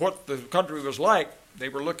of what the country was like. They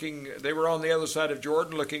were on the other side of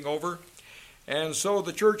Jordan looking over, and so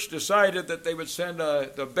the church decided that they would send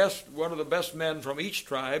one of the best men from each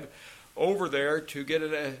tribe over there to get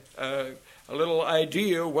a little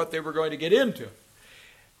idea what they were going to get into.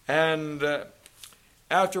 And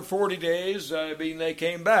after 40 days, they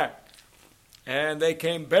came back. And they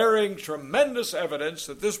came bearing tremendous evidence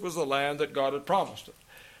that this was the land that God had promised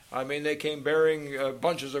them. They came bearing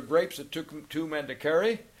bunches of grapes that took 2 men to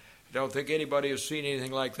carry. I don't think anybody has seen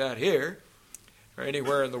anything like that here or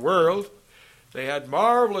anywhere in the world. They had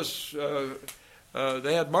marvelous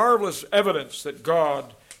evidence that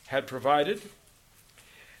God had provided.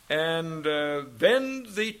 And then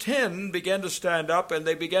the 10 began to stand up, and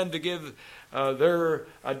they began to give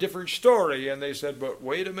a different story. And they said, but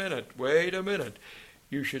wait a minute.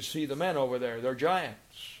 You should see the men over there. They're giants.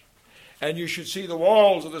 And you should see the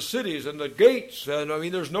walls of the cities and the gates. And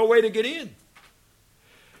there's no way to get in.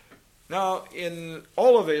 Now, in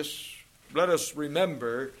all of this, let us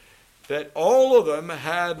remember that all of them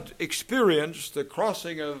had experienced the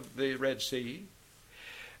crossing of the Red Sea.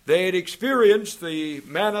 They had experienced the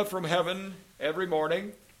manna from heaven every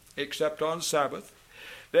morning, except on Sabbath.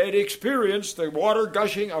 They had experienced a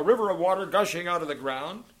river of water gushing out of the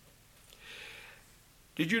ground.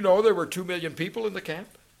 Did you know there were 2 million people in the camp?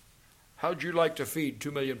 How'd you like to feed 2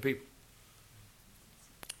 million people?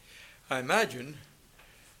 I imagine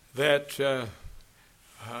that,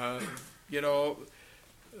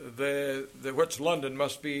 what's London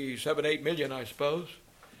must be 7-8 million, I suppose.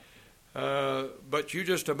 But you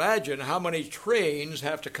just imagine how many trains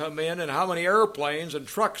have to come in and how many airplanes and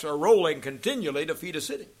trucks are rolling continually to feed a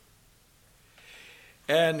city.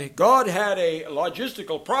 And God had a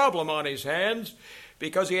logistical problem on his hands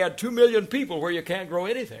because he had 2 million people where you can't grow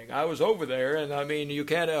anything. I was over there, and a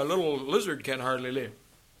little lizard can hardly live.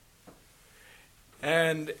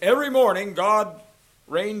 And every morning God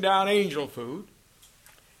rained down angel food.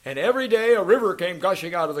 And every day a river came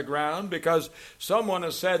gushing out of the ground because someone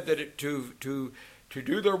has said that to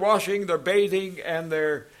do their washing, their bathing,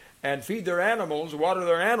 and feed their animals, water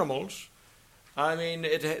their animals,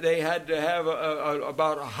 they had to have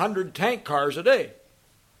about 100 tank cars a day.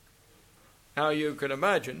 Now you can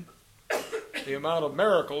imagine the amount of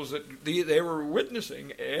miracles that they were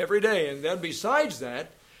witnessing every day. And then besides that,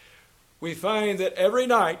 we find that every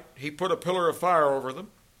night he put a pillar of fire over them,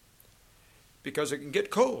 because it can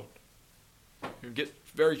get cold. It can get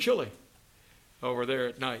very chilly over there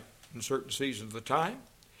at night in certain seasons of the time.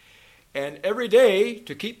 And every day,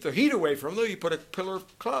 to keep the heat away from them, he put a pillar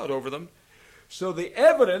of cloud over them. So the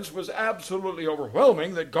evidence was absolutely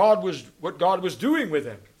overwhelming that what God was doing with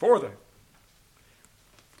them, for them.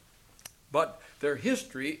 But their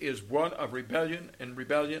history is one of rebellion and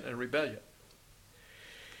rebellion and rebellion.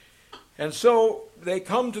 And so they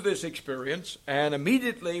come to this experience, and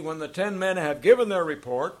immediately when the 10 men have given their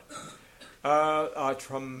report, a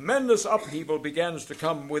tremendous upheaval begins to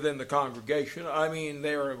come within the congregation.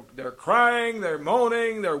 They're crying, they're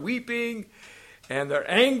moaning, they're weeping, and they're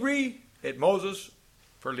angry at Moses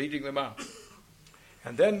for leading them out.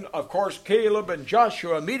 And then, of course, Caleb and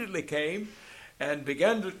Joshua immediately came and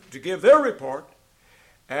began to give their report.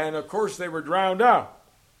 And, of course, they were drowned out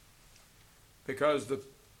because the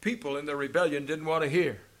people in the rebellion didn't want to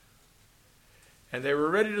hear. And they were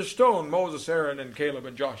ready to stone Moses, Aaron, and Caleb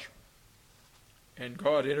and Joshua. And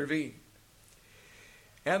God intervened.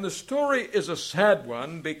 And the story is a sad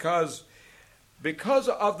one because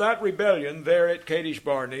of that rebellion there at Kadesh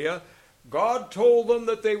Barnea, God told them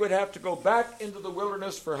that they would have to go back into the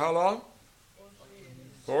wilderness for how long?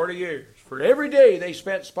 40 years. For every day they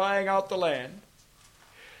spent spying out the land,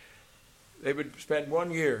 they would spend 1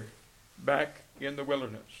 year back in the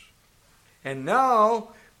wilderness. And now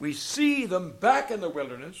we see them back in the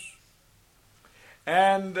wilderness,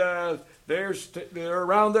 and they're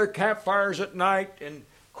around their campfires at night, and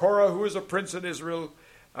Korah, who is a prince in Israel,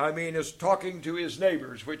 is talking to his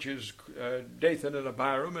neighbors, which is Dathan and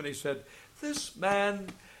Abiram, and he said, this man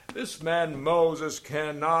Moses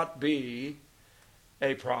cannot be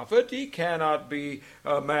a prophet. He cannot be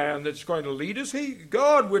a man that's going to lead us.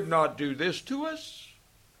 God would not do this to us.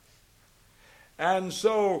 And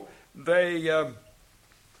so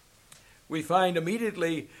we find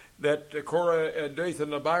immediately that Korah,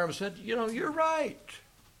 Dathan, and Abiram said, you're right.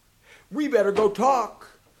 We better go talk.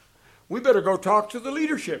 We better go talk to the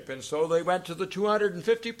leadership. And so they went to the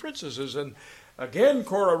 250 princesses. And again,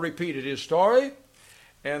 Korah repeated his story.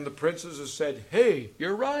 And the princesses said, hey,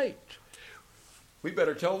 you're right. We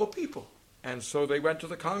better tell the people. And so they went to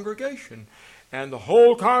the congregation. And the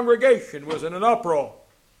whole congregation was in an uproar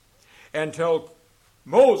until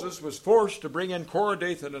Moses was forced to bring in Korah,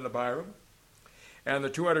 Dathan, and Abiram and the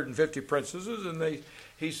 250 princesses. And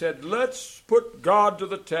he said, let's put God to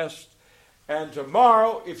the test. And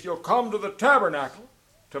tomorrow, if you'll come to the tabernacle,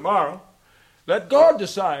 tomorrow, let God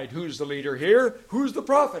decide who's the leader here, who's the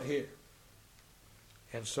prophet here.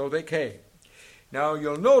 And so they came. Now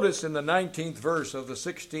you'll notice in the 19th verse of the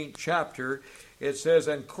 16th chapter, it says,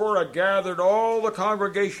 and Korah gathered all the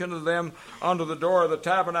congregation of them unto the door of the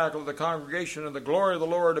tabernacle of the congregation, and the glory of the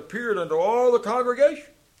Lord appeared unto all the congregation.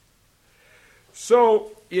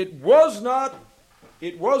 So it was not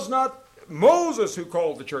Moses who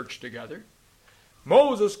called the church together.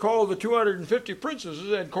 Moses called the 250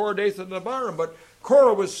 princesses and Korah, Dathan, and Abiram, but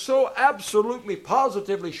Korah was so absolutely,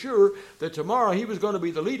 positively sure that tomorrow he was going to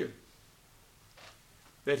be the leader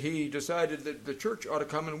that he decided that the church ought to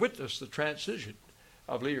come and witness the transition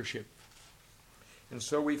of leadership. And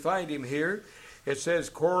so we find him here. It says,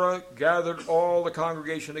 Korah gathered all the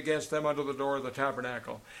congregation against them unto the door of the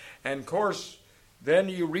tabernacle. And of course, then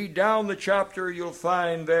you read down the chapter, you'll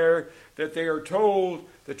find there that they are told,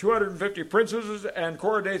 the 250 princesses and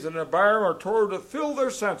Korah, Dathan, and Abiram are told to fill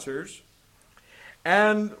their censers.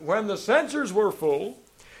 And when the censers were full,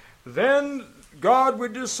 then God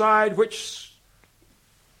would decide which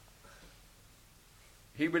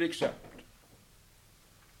he would accept.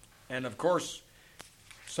 And of course,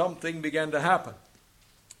 something began to happen.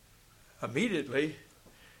 Immediately,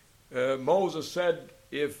 Moses said,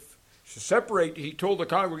 if separate, he told the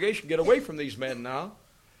congregation, get away from these men now,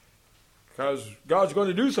 because God's going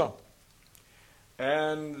to do something.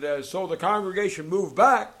 And so the congregation moved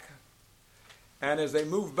back, and as they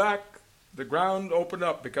moved back, the ground opened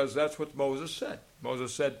up, because that's what Moses said.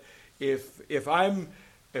 Moses said, if I'm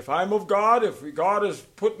of God, if God has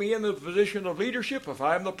put me in the position of leadership, if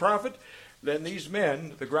I'm the prophet, then these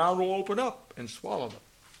men, the ground will open up and swallow them.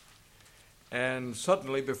 And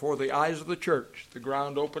suddenly, before the eyes of the church, the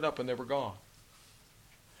ground opened up and they were gone.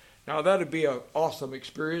 Now, that would be an awesome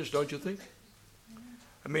experience, don't you think?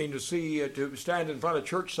 I mean, to stand in front of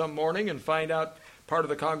church some morning and find out part of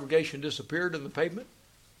the congregation disappeared in the pavement.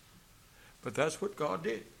 But that's what God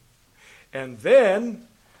did. And then,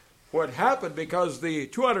 what happened, because the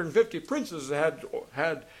 250 princes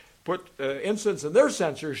had put incense in their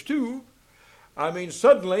censers too, I mean,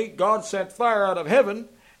 suddenly God sent fire out of heaven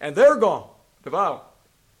and they're gone, devoured.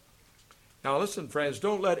 Now listen, friends,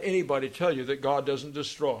 don't let anybody tell you that God doesn't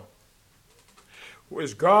destroy.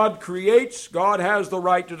 As God creates, God has the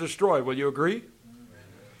right to destroy. Will you agree?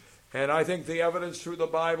 And I think the evidence through the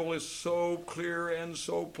Bible is so clear and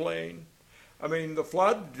so plain. I mean, the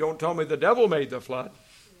flood, don't tell me the devil made the flood.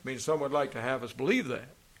 I mean, some would like to have us believe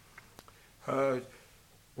that.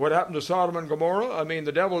 What happened to Sodom and Gomorrah? I mean,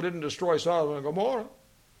 the devil didn't destroy Sodom and Gomorrah.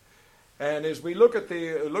 And as we look at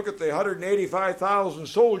the 185,000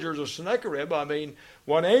 soldiers of Sennacherib, I mean,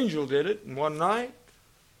 one angel did it in one night.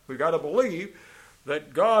 We've got to believe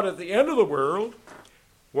that God at the end of the world,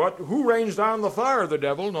 who rains down the fire? The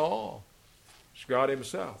devil? No. It's God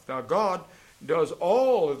himself. Now, God does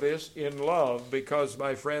all of this in love because,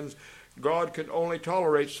 my friends, God can only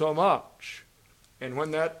tolerate so much. And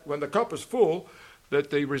when the cup is full,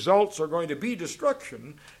 that the results are going to be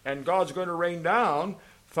destruction, and God's going to rain down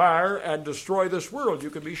fire and destroy this world. You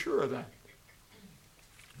can be sure of that.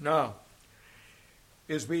 Now,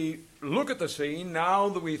 as we look at the scene, now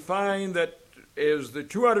that we find that as the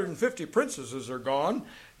 250 princesses are gone,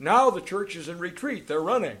 now the church is in retreat. They're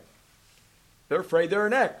running. They're afraid they're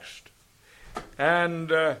next.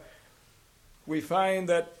 And we find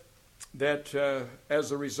that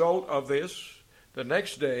as a result of this, the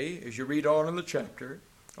next day, as you read on in the chapter,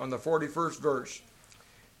 on the 41st verse,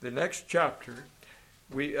 the next chapter,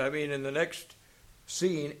 in the next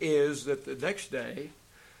scene is that the next day,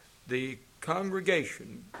 the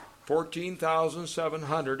congregation,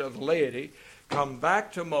 14,700 of the laity, come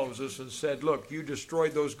back to Moses and said, look, you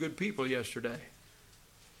destroyed those good people yesterday.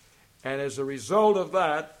 And as a result of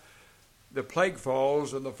that, the plague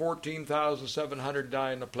falls and the 14,700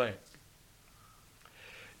 die in the plague.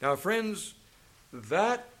 Now, friends,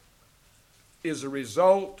 that is a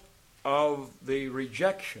result of the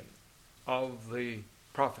rejection of the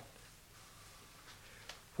prophet.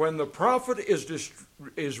 When the prophet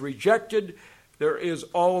is rejected, there is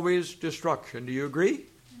always destruction. Do you agree? Amen.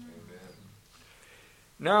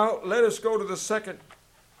 Now, let us go to the second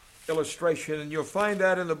illustration, and you'll find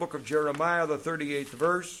that in the book of Jeremiah, the 38th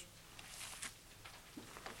verse.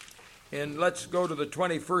 And let's go to the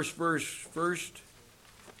 21st verse first.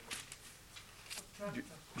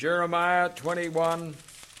 Jeremiah 21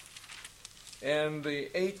 and the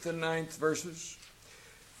 8th and 9th verses.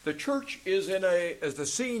 The church is as the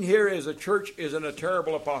scene here is, a church is in a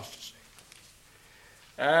terrible apostasy.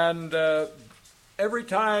 And every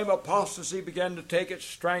time apostasy began to take its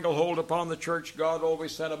stranglehold upon the church, God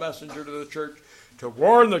always sent a messenger to the church to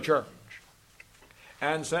warn the church.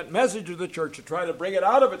 And sent message to the church to try to bring it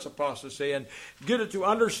out of its apostasy and get it to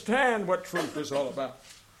understand what truth is all about.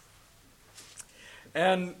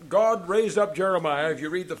 And God raised up Jeremiah. If you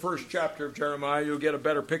read the first chapter of Jeremiah, you'll get a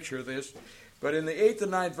better picture of this. But in the 8th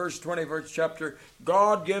and 9th verse, 21st chapter,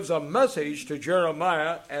 God gives a message to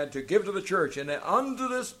Jeremiah and to give to the church. And unto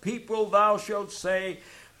this people thou shalt say,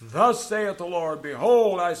 Thus saith the Lord,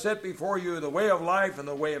 Behold, I set before you the way of life and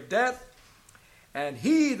the way of death. And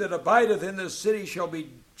he that abideth in this city shall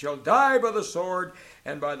die by the sword,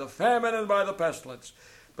 and by the famine, and by the pestilence.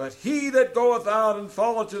 But he that goeth out and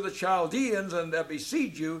falleth to the Chaldeans, and that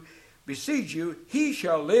besiege you, he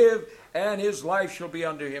shall live, and his life shall be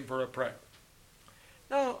unto him for a prey.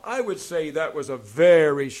 Now, I would say that was a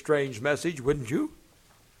very strange message, wouldn't you?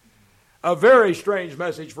 A very strange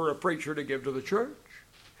message for a preacher to give to the church.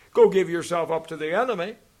 Go give yourself up to the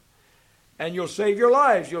enemy, and you'll save your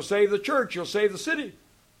lives. You'll save the church. You'll save the city.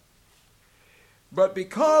 But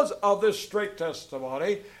because of this straight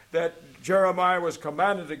testimony that Jeremiah was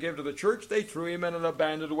commanded to give to the church, they threw him in an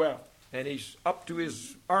abandoned well. And he's up to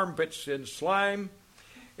his armpits in slime.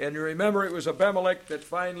 And you remember it was Abimelech that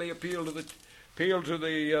finally appealed to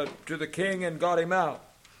the king and got him out.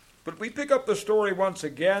 But we pick up the story once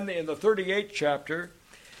again in the 38th chapter.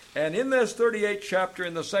 And in this 38th chapter,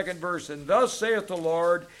 in the 2nd verse, And thus saith the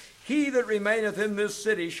Lord, He that remaineth in this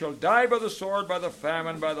city shall die by the sword, by the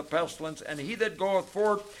famine, by the pestilence, and he that goeth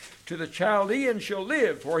forth to the Chaldeans shall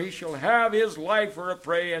live, for he shall have his life for a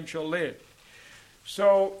prey and shall live.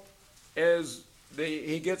 So, as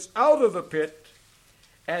he gets out of the pit,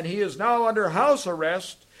 and he is now under house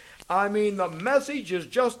arrest, I mean, the message is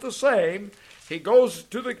just the same. He goes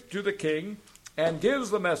to the king and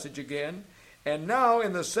gives the message again. And now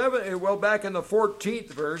in back in the 14th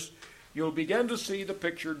verse, you'll begin to see the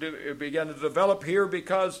picture begin to develop here,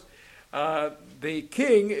 because the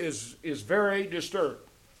king is very disturbed.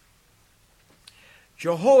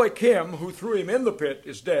 Jehoiakim, who threw him in the pit,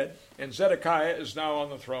 is dead, and Zedekiah is now on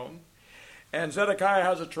the throne. And Zedekiah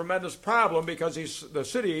has a tremendous problem because the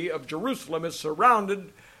city of Jerusalem is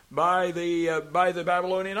surrounded by the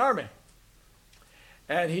Babylonian army.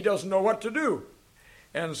 And he doesn't know what to do.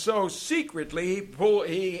 And so secretly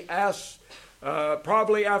he asks,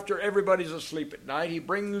 probably after everybody's asleep at night, he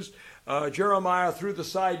brings Jeremiah through the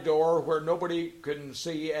side door where nobody can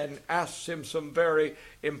see and asks him some very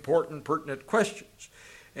important, pertinent questions.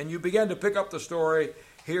 And you begin to pick up the story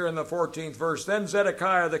here in the 14th verse. Then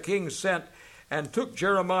Zedekiah the king sent and took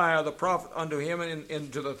Jeremiah the prophet unto him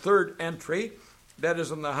into the third entry, that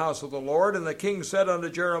is in the house of the Lord. And the king said unto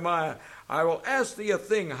Jeremiah, I will ask thee a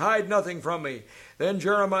thing, hide nothing from me. Then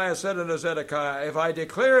Jeremiah said unto Zedekiah, If I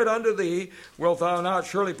declare it unto thee, wilt thou not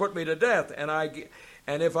surely put me to death?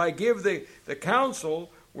 And if I give thee the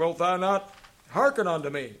counsel, wilt thou not hearken unto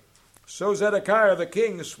me? So Zedekiah the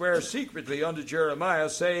king sware secretly unto Jeremiah,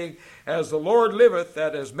 saying, As the Lord liveth,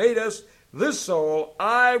 that has made us this soul,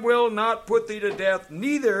 I will not put thee to death,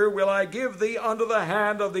 neither will I give thee unto the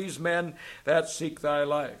hand of these men that seek thy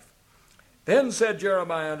life. Then said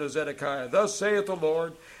Jeremiah unto Zedekiah, Thus saith the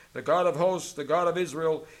Lord, the God of hosts, the God of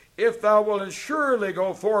Israel, If thou wilt surely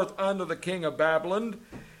go forth unto the king of Babylon,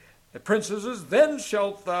 the princesses, then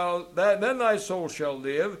thy soul shall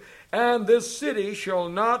live, and this city shall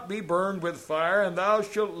not be burned with fire, and thou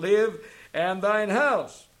shalt live, and thine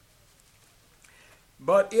house.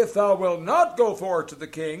 But if thou wilt not go forth to the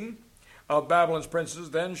king of Babylon's princes,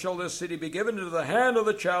 then shall this city be given into the hand of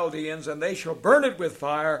the Chaldeans, and they shall burn it with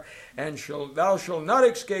fire, and thou shalt not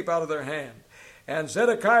escape out of their hand. And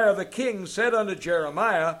Zedekiah the king said unto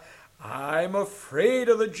Jeremiah, I am afraid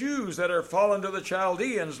of the Jews that are fallen to the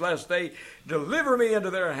Chaldeans, lest they deliver me into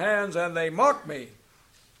their hands, and they mock me.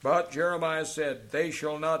 But Jeremiah said, They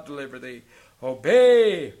shall not deliver thee.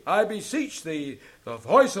 Obey, I beseech thee, the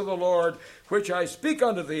voice of the Lord, which I speak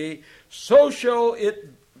unto thee, so shall it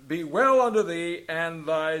be well unto thee, and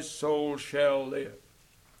thy soul shall live.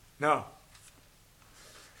 Now,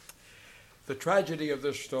 the tragedy of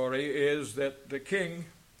this story is that the king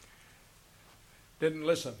didn't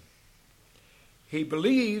listen. He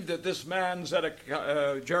believed that this man,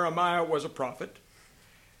 Jeremiah, was a prophet,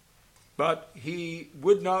 but he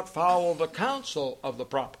would not follow the counsel of the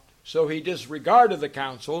prophet. So he disregarded the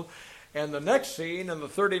counsel. And the next scene, in the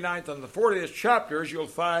 39th and the 40th chapters, you'll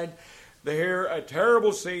find here a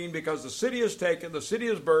terrible scene, because the city is taken, the city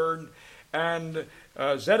is burned, and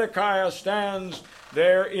Zedekiah stands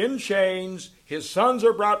there in chains. His sons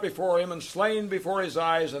are brought before him and slain before his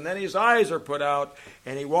eyes, and then his eyes are put out,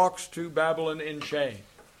 and he walks to Babylon in chains.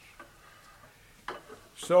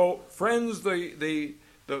 So, friends, the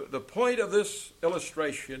point of this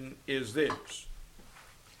illustration is this.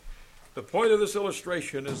 The point of this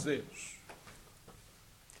illustration is this.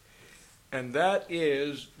 And that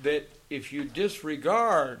is that if you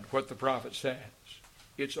disregard what the prophet says,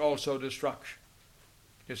 it's also destruction.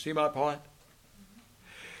 You see my point?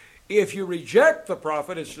 If you reject the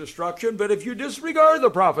prophet, it's destruction, but if you disregard the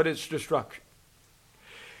prophet, it's destruction.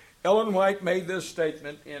 Ellen White made this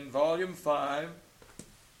statement in Volume 5,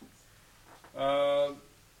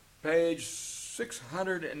 page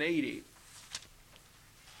 680.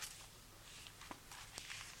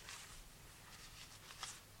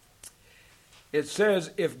 It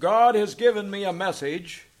says, "If God has given me a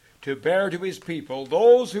message to bear to his people,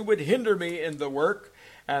 those who would hinder me in the work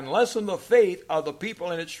and lessen the faith of the people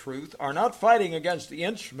in its truth are not fighting against the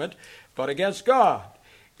instrument, but against God.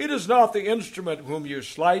 It is not the instrument whom you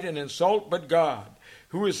slight and insult, but God,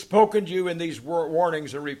 who has spoken to you in these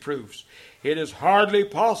warnings and reproofs. It is hardly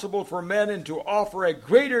possible for men to offer a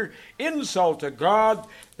greater insult to God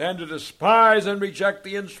than to despise and reject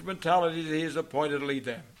the instrumentality that he has appointed to lead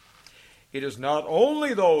them. It is not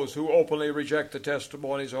only those who openly reject the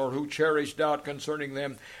testimonies or who cherish doubt concerning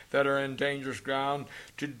them that are in dangerous ground.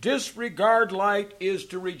 To disregard light is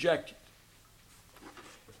to reject it."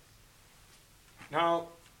 Now,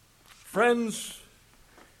 friends,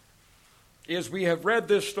 as we have read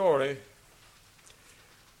this story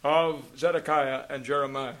of Zedekiah and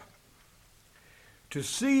Jeremiah, to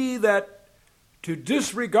see that to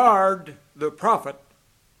disregard the prophet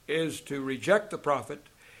is to reject the prophet,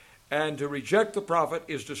 and to reject the prophet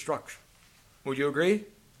is destruction. Would you agree?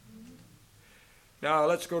 Now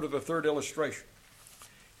let's go to the third illustration.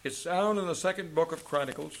 It's found in the second book of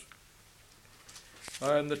Chronicles,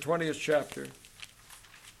 in the 20th chapter.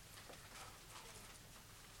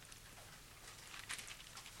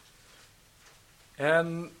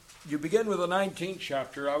 And you begin with the 19th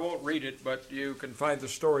chapter. I won't read it, but you can find the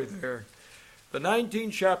story there. The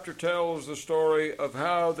 19th chapter tells the story of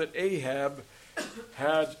how that Ahab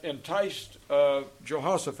had enticed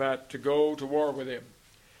Jehoshaphat to go to war with him.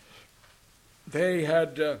 They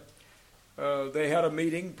had a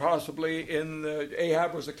meeting, possibly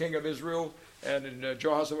Ahab was the king of Israel, and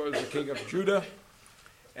Jehoshaphat was the king of Judah,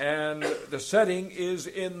 and the setting is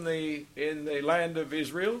in the land of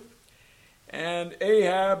Israel, and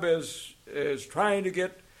Ahab is trying to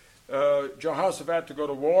get Jehoshaphat to go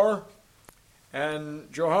to war,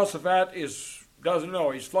 and Jehoshaphat doesn't know.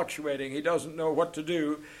 He's fluctuating. He doesn't know what to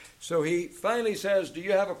do. So he finally says, "Do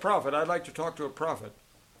you have a prophet? I'd like to talk to a prophet."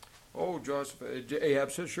 Oh,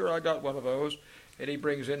 Ahab says, "Sure, I got one of those." And he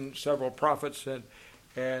brings in several prophets,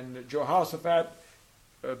 and Jehoshaphat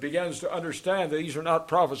begins to understand that these are not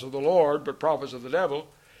prophets of the Lord, but prophets of the devil.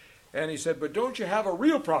 And he said, "But don't you have a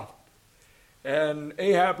real prophet?" And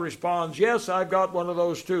Ahab responds, "Yes, I've got one of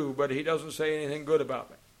those too," but he doesn't say anything good about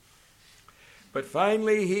me. But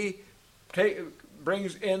finally he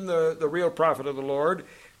brings in the real prophet of the Lord,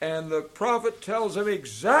 and the prophet tells him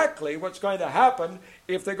exactly what's going to happen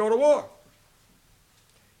if they go to war.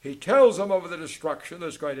 He tells them of the destruction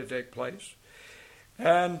that's going to take place.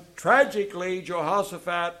 And tragically,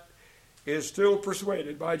 Jehoshaphat is still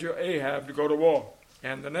persuaded by Ahab to go to war.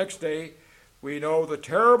 And the next day, we know the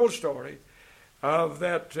terrible story of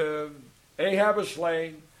that Ahab is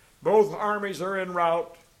slain, both armies are en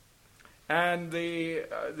route, and the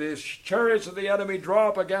chariots of the enemy draw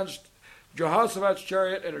up against Jehoshaphat's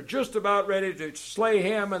chariot and are just about ready to slay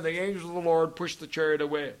him, and the angels of the Lord push the chariot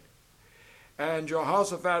away. And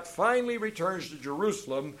Jehoshaphat finally returns to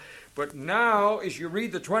Jerusalem, but now, as you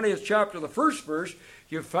read the 20th chapter, the first verse,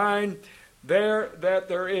 you find there that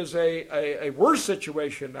there is a worse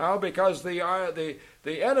situation now, because the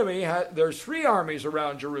enemy, there's 3 armies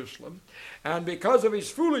around Jerusalem, and because of his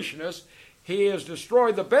foolishness, he has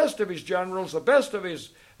destroyed the best of his generals, the best of his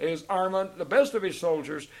armament, the best of his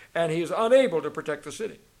soldiers, and he is unable to protect the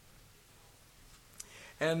city.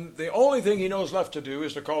 And the only thing he knows left to do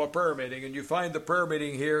is to call a prayer meeting. And you find the prayer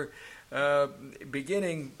meeting here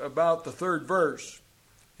beginning about the 3rd verse.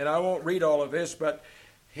 And I won't read all of this, but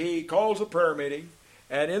he calls a prayer meeting.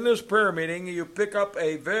 And in this prayer meeting, you pick up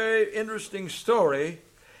a very interesting story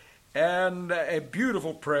and a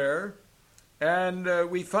beautiful prayer. And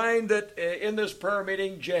we find that in this prayer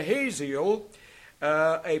meeting, Gazeley,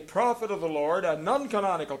 a prophet of the Lord, a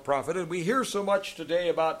non-canonical prophet, and we hear so much today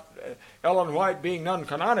about Ellen White being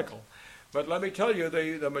non-canonical. But let me tell you,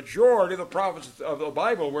 the majority of the prophets of the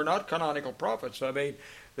Bible were not canonical prophets. I mean,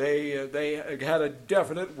 they had a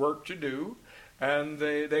definite work to do, and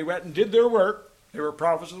they went and did their work. They were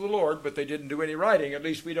prophets of the Lord, but they didn't do any writing. At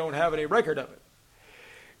least we don't have any record of it.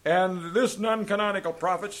 And this non-canonical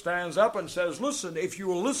prophet stands up and says, listen, if you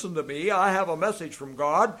will listen to me, I have a message from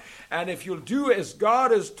God, and if you'll do as God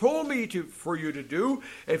has told me for you to do,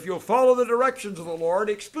 if you'll follow the directions of the Lord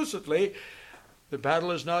explicitly, the battle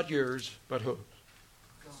is not yours, but whose?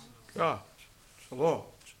 God's. It's the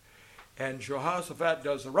Lord's. And Jehoshaphat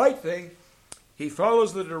does the right thing. He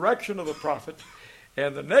follows the direction of the prophet,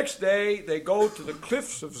 and the next day they go to the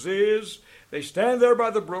cliffs of Ziz. They stand there by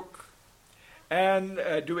the brook, and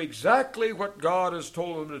do exactly what God has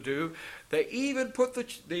told them to do. They even put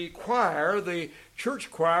the choir, the church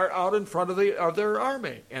choir, out in front of their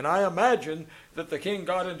army. And I imagine that the king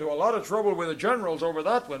got into a lot of trouble with the generals over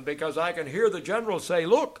that one, because I can hear the generals say,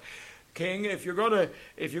 look, King, if you're going to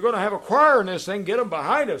have a choir in this thing, get them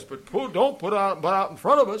behind us, but don't put out in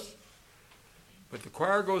front of us. But the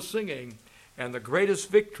choir goes singing, and the greatest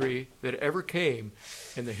victory that ever came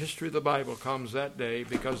in the history of the Bible comes that day,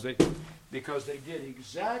 because they did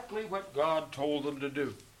exactly what God told them to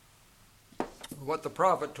do, what the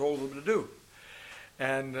prophet told them to do.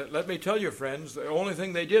 And let me tell you, friends, the only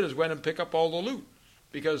thing they did is went and pick up all the loot,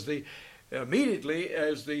 because immediately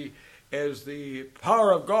as the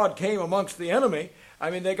power of God came amongst the enemy, I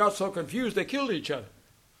mean, they got so confused they killed each other.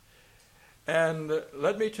 And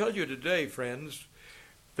let me tell you today, friends,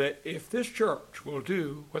 that if this church will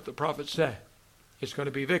do what the prophet said, it's going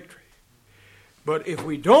to be victory. But if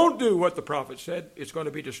we don't do what the prophet said, it's going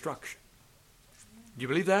to be destruction. Do you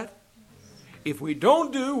believe that? If we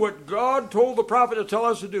don't do what God told the prophet to tell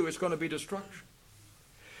us to do, it's going to be destruction.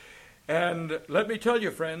 And let me tell you,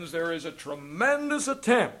 friends, there is a tremendous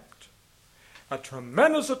attempt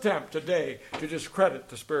today to discredit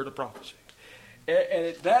the spirit of prophecy.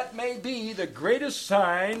 And that may be the greatest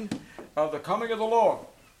sign of the coming of the Lord,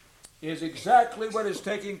 is exactly what is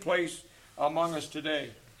taking place among us today.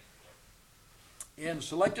 In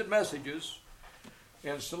Selected Messages,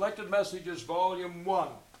 Volume 1,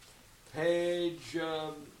 page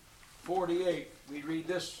 48, we read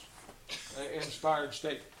this inspired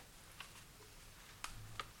statement.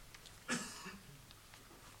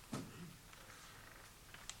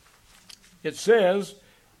 It says,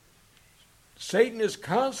 Satan is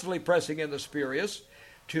constantly pressing in the spurious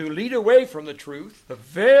to lead away from the truth. The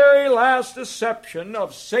very last deception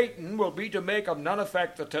of Satan will be to make of none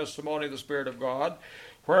effect the testimony of the Spirit of God.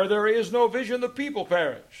 Where there is no vision, the people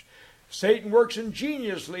perish. Satan works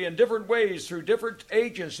ingeniously in different ways through different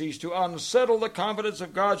agencies to unsettle the confidence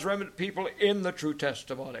of God's remnant people in the true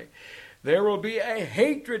testimony. There will be a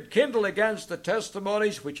hatred kindled against the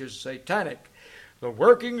testimonies, which is satanic. The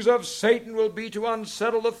workings of Satan will be to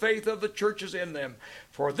unsettle the faith of the churches in them.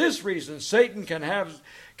 For this reason, Satan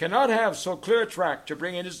cannot have so clear a track to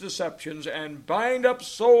bring in his deceptions and bind up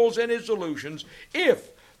souls in his illusions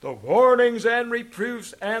if the warnings and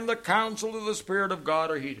reproofs and the counsel of the Spirit of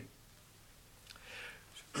God are heeded.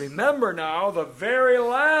 Remember now, the very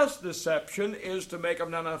last deception is to make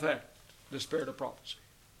of none effect the spirit of prophecy.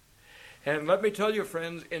 And let me tell you,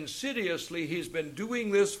 friends, insidiously, he's been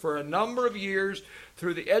doing this for a number of years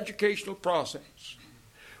through the educational process.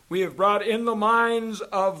 We have brought in the minds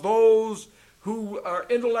of those who are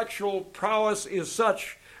intellectual prowess is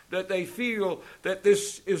such that they feel that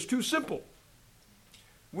this is too simple.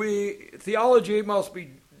 Theology must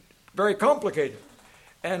be very complicated.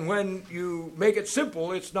 And when you make it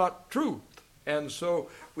simple, it's not truth. And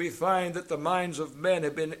so we find that the minds of men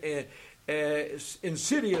have been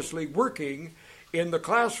insidiously working in the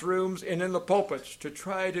classrooms and in the pulpits to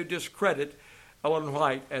try to discredit Ellen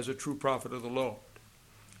White as a true prophet of the Lord.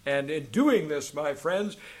 And in doing this, my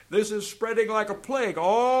friends, this is spreading like a plague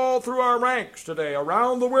all through our ranks today,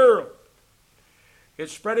 around the world.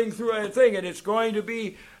 It's spreading through a thing, and it's going to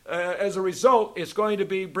be, as a result, it's going to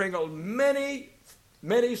bring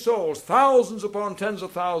many souls, thousands upon tens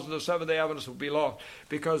of thousands of Seventh-day Adventists will be lost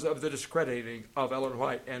because of the discrediting of Ellen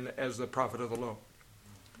White and as the prophet of the Lord.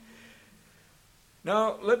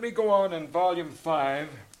 Now, let me go on in Volume 5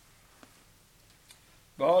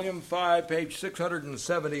 Volume 5, page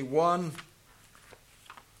 671,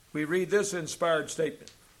 we read this inspired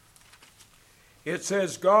statement. It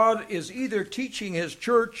says, God is either teaching his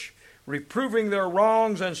church, reproving their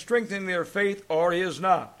wrongs and strengthening their faith, or he is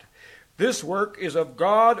not. This work is of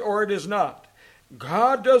God or it is not.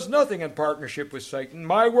 God does nothing in partnership with Satan.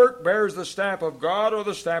 My work bears the stamp of God or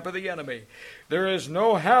the stamp of the enemy. There is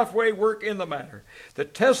no halfway work in the matter. The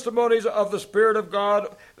testimonies of the Spirit of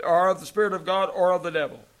God are of the Spirit of God or of the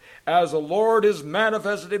devil. As the Lord has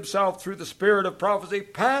manifested himself through the spirit of prophecy,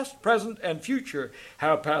 past, present, and future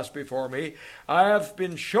have passed before me, I have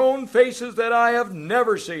been shown faces that I have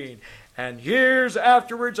never seen, and years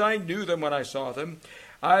afterwards I knew them when I saw them.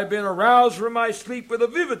 I have been aroused from my sleep with a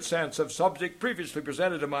vivid sense of subject previously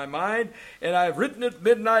presented to my mind, and I have written at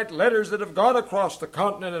midnight letters that have gone across the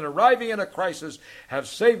continent and arriving in a crisis have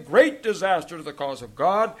saved great disaster to the cause of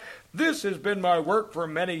God. This has been my work for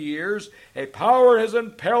many years. A power has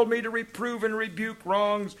impelled me to reprove and rebuke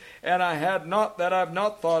wrongs, and I've not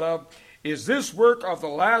thought of. Is this work of the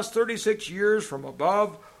last 36 years from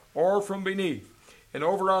above or from beneath? And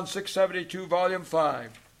over on 672, volume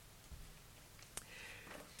 5.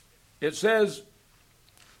 It says,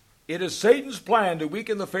 it is Satan's plan to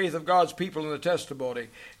weaken the faith of God's people in the testimony.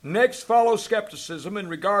 Next follows skepticism in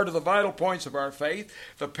regard to the vital points of our faith,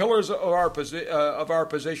 the pillars of our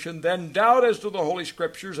position, then doubt as to the Holy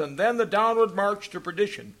Scriptures, and then the downward march to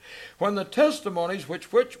perdition. When the testimonies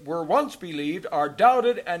which were once believed are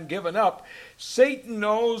doubted and given up, Satan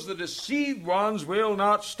knows the deceived ones will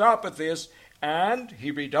not stop at this, and he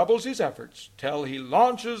redoubles his efforts till he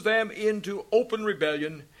launches them into open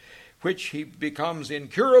rebellion, which he becomes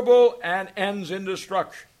incurable and ends in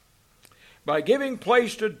destruction. By giving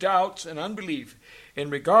place to doubts and unbelief in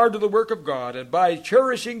regard to the work of God, and by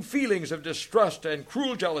cherishing feelings of distrust and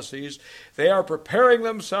cruel jealousies, they are preparing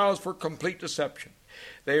themselves for complete deception.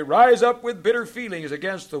 They rise up with bitter feelings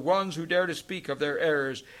against the ones who dare to speak of their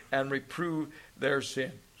errors and reprove their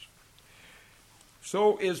sins.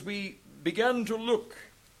 So as we begin to look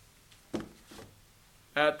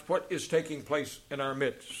at what is taking place in our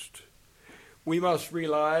midst, we must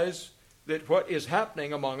realize that what is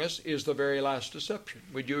happening among us is the very last deception.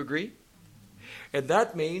 Would you agree? And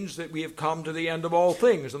that means that we have come to the end of all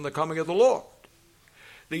things in the coming of the Lord.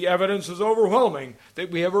 The evidence is overwhelming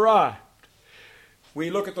that we have arrived.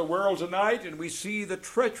 We look at the world tonight and we see the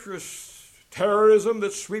treacherous terrorism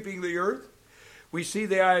that's sweeping the earth. We see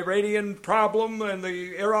the Iranian problem and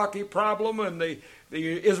the Iraqi problem and the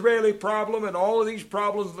Israeli problem and all of these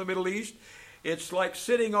problems in the Middle East. It's like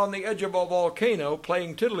sitting on the edge of a volcano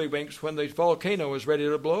playing tiddlywinks when the volcano is ready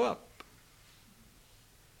to blow up.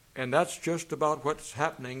 And that's just about what's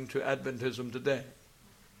happening to Adventism today.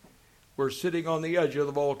 We're sitting on the edge of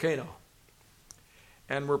the volcano,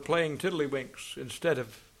 and we're playing tiddlywinks instead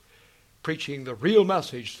of preaching the real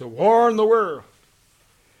message to warn the world.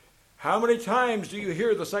 How many times do you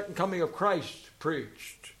hear the second coming of Christ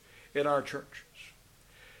preached in our churches?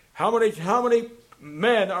 How many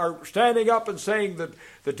men are standing up and saying that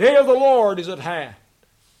the day of the Lord is at hand?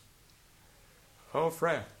 Oh,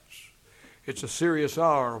 friends, it's a serious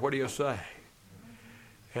hour. What do you say?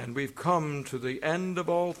 And we've come to the end of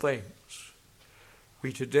all things.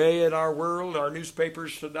 We today in our world, our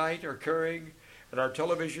newspapers tonight are carrying, and our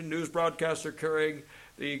television news broadcasts are carrying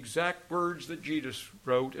the exact words that Jesus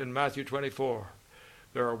wrote in Matthew 24.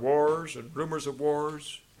 There are wars and rumors of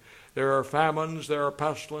wars. There are famines, there are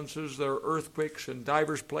pestilences, there are earthquakes in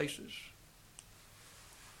divers places.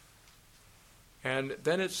 And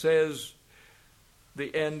then it says,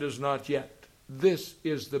 the end is not yet. This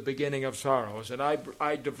is the beginning of sorrows. And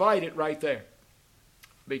I divide it right there.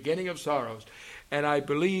 Beginning of sorrows. And I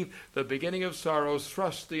believe the beginning of sorrows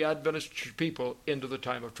thrusts the Adventist people into the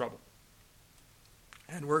time of trouble.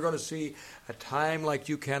 And we're going to see a time like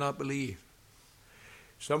you cannot believe.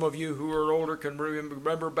 Some of you who are older can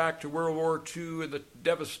remember back to World War II and the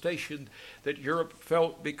devastation that Europe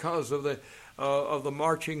felt because of the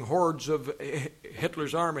marching hordes of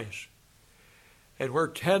Hitler's armies, and where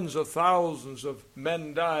tens of thousands of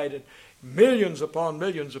men died and millions upon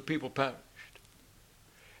millions of people perished.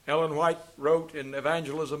 Ellen White wrote in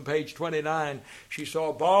Evangelism, page 29, she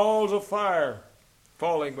saw balls of fire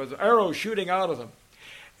falling with arrows shooting out of them,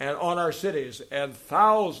 and on our cities, and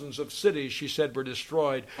thousands of cities, she said, were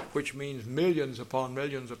destroyed, which means millions upon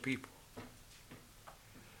millions of people.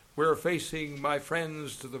 We're facing, my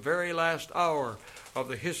friends, to the very last hour of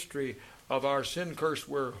the history of our sin-cursed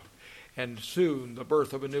world, and soon the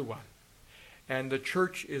birth of a new one. And the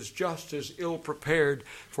church is just as ill-prepared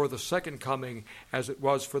for the second coming as it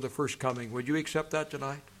was for the first coming. Would you accept that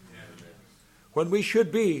tonight? when we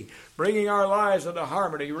should be bringing our lives into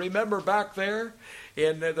harmony. Remember back there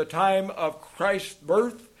in the time of Christ's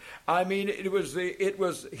birth? I mean, it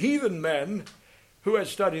was heathen men who had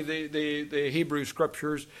studied the Hebrew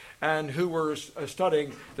Scriptures and who were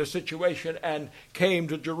studying the situation and came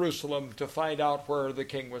to Jerusalem to find out where the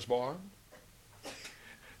king was born.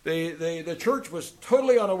 The church was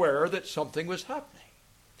totally unaware that something was happening.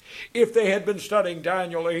 If they had been studying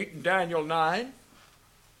Daniel 8 and Daniel 9,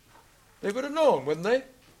 they would have known, wouldn't they?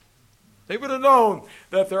 They would have known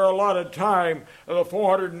that there are allotted time of the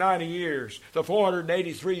 490 years, the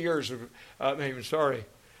 483 years of,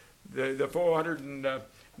 the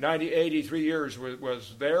 483 years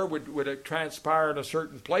was there, would transpire in a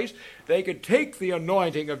certain place. They could take the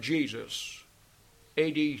anointing of Jesus,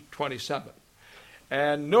 AD 27,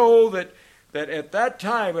 and know that at that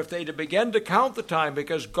time, if they'd begun to count the time,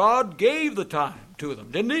 because God gave the time to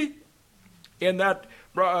them, didn't he? In that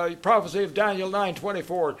prophecy of Daniel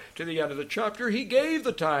 9:24 to the end of the chapter, he gave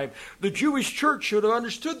the time. The Jewish church should have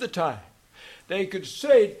understood the time. They could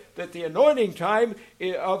say that the anointing time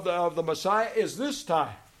of the Messiah is this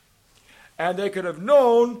time. And they could have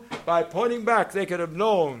known, by pointing back, they could have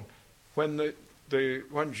known when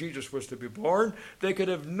when Jesus was to be born. They could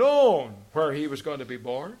have known where he was going to be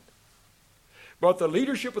born. But the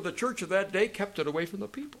leadership of the church of that day kept it away from the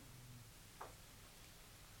people.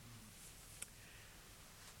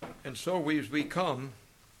 And so we come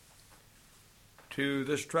to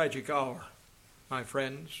this tragic hour, my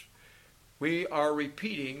friends. We are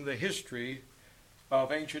repeating the history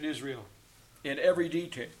of ancient Israel in every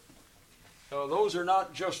detail. Now, those are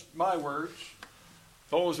not just my words.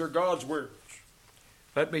 Those are God's words.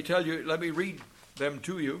 Let me read them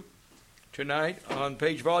to you tonight on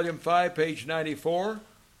volume 5, page 94.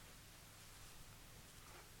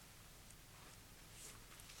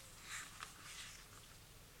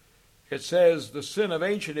 It says, the sin of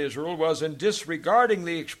ancient Israel was in disregarding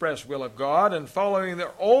the express will of God and following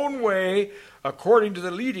their own way according to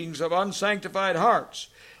the leadings of unsanctified hearts.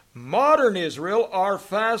 Modern Israel are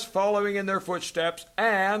fast following in their footsteps,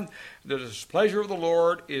 and the displeasure of the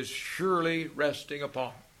Lord is surely resting upon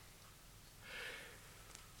them.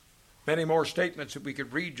 Many more statements that we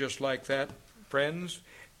could read just like that, friends.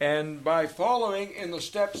 And by following in the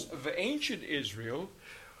steps of ancient Israel,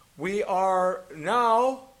 we are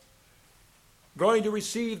now going to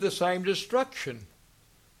receive the same destruction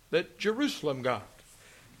that Jerusalem got.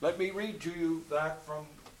 Let me read to you that from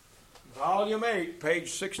volume 8,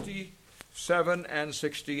 page 67 and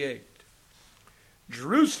 68.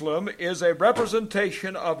 Jerusalem is a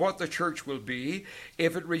representation of what the church will be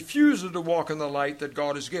if it refuses to walk in the light that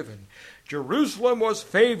God has given. Jerusalem was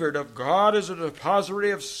favored of God as a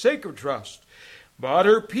depository of sacred trust, but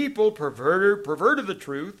her people perverted the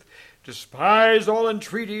truth, despised all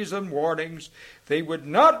entreaties and warnings. They would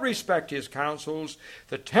not respect his counsels.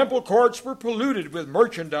 The temple courts were polluted with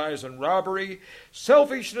merchandise and robbery.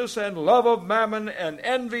 Selfishness and love of mammon and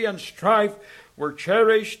envy and strife were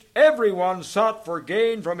cherished. Everyone sought for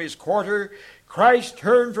gain from his quarter. Christ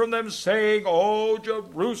turned from them, saying, "O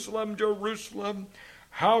Jerusalem, Jerusalem,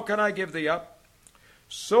 how can I give thee up?"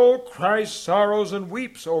 So Christ sorrows and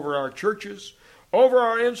weeps over our churches, over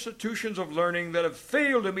our institutions of learning that have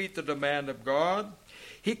failed to meet the demand of God.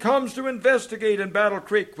 He comes to investigate in Battle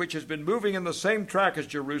Creek, which has been moving in the same track as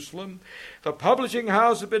Jerusalem. The publishing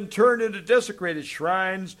house has been turned into desecrated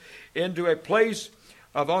shrines, into a place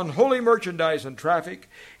of unholy merchandise and traffic.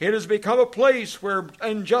 It has become a place where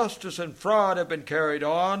injustice and fraud have been carried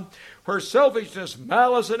on, where selfishness,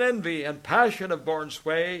 malice, and envy and passion have borne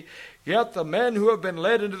sway. Yet the men who have been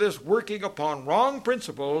led into this working upon wrong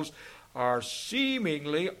principles are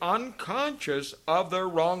seemingly unconscious of their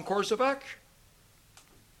wrong course of action.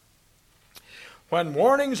 When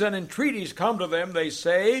warnings and entreaties come to them, they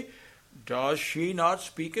say, "Does she not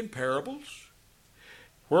speak in parables?"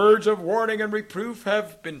 Words of warning and reproof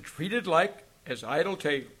have been treated like as idle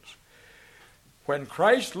tales. When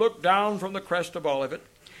Christ looked down from the crest of Olivet,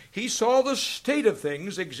 he saw the state of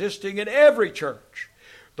things existing in every church.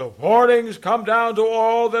 The warnings come down to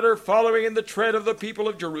all that are following in the tread of the people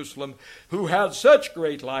of Jerusalem, who had such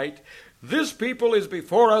great light. This people is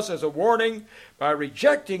before us as a warning. By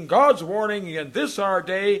rejecting God's warning in this our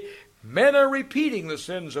day, men are repeating the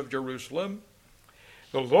sins of Jerusalem.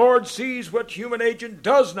 The Lord sees what human agent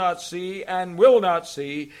does not see and will not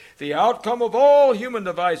see, the outcome of all human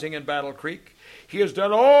devising in Battle Creek. He has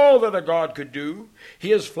done all that a God could do. He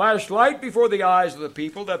has flashed light before the eyes of the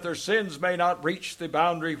people that their sins may not reach the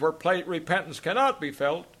boundary where repentance cannot be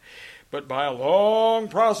felt. But by a long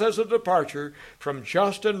process of departure from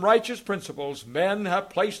just and righteous principles, men have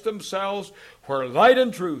placed themselves where light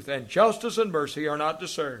and truth and justice and mercy are not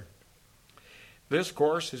discerned. This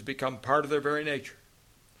course has become part of their very nature.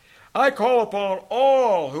 I call upon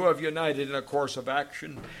all who have united in a course of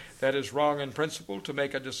action that is wrong in principle to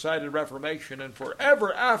make a decided reformation and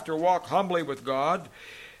forever after walk humbly with God.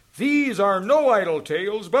 These are no idle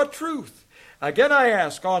tales, but truth. Again I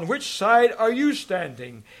ask, on which side are you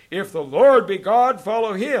standing? If the Lord be God,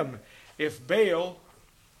 follow him. If Baal,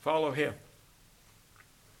 follow him.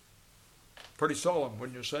 Pretty solemn,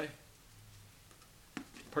 wouldn't you say?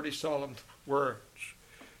 Pretty solemn words.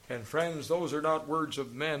 And friends, those are not words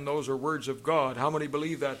of men, those are words of God. How many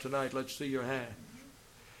believe that tonight? Let's see your hand.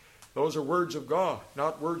 Those are words of God,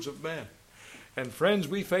 not words of men. And friends,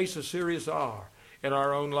 we face a serious hour in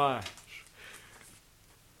our own lives.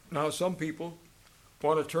 Now, some people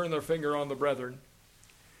want to turn their finger on the brethren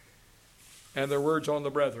and their words on the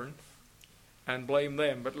brethren and blame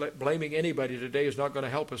them. But blaming anybody today is not going to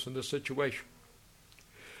help us in this situation.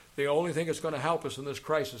 The only thing that's going to help us in this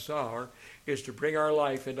crisis hour is to bring our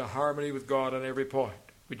life into harmony with God on every point.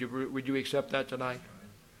 Would you accept that tonight?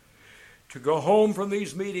 To go home from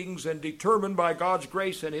these meetings and determine by God's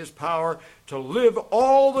grace and his power to live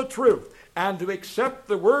all the truth and to accept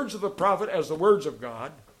the words of the prophet as the words of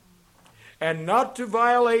God, and not to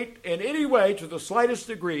violate in any way, to the slightest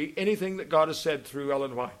degree, anything that God has said through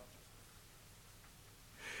Ellen White.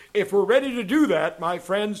 If we're ready to do that, my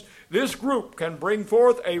friends, this group can bring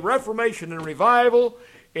forth a reformation and revival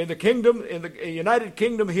in the kingdom, in the United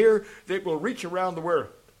Kingdom here, that will reach around the world.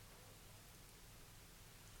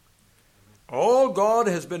 All God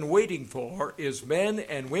has been waiting for is men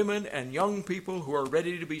and women and young people who are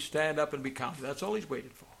ready to stand up and be counted. That's all he's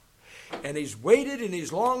waited for. And he's waited in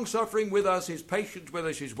his long suffering with us, his patience with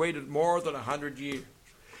us. He's waited more than 100 years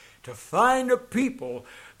to find a people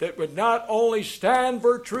that would not only stand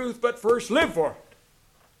for truth, but first live for it.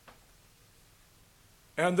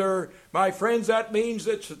 And my friends, that means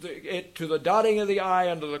that to the dotting of the I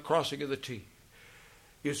and to the crossing of the T.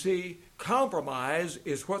 You see, compromise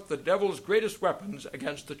is what the devil's greatest weapons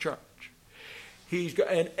against the church.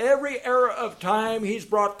 In every era of time, he's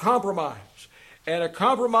brought compromise. And a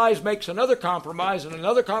compromise makes another compromise, and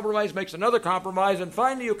another compromise makes another compromise, and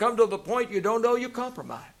finally you come to the point you don't know you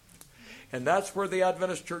compromise. And that's where the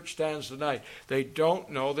Adventist church stands tonight. They don't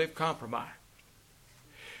know they've compromised.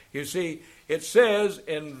 You see, it says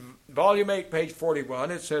in volume 8, page 41,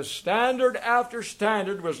 it says, standard after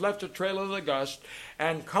standard was left to trail of the gust,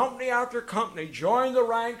 and company after company joined the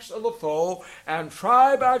ranks of the foe, and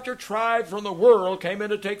tribe after tribe from the world came in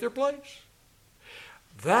to take their place.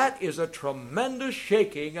 That is a tremendous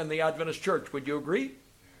shaking in the Adventist church. Would you agree?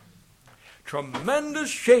 Tremendous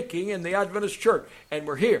shaking in the Adventist church. And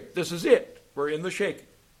we're here. This is it. We're in the shaking.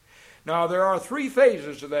 Now, there are three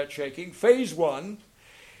phases to that shaking. Phase one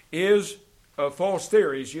is false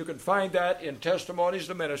theories. You can find that in Testimonies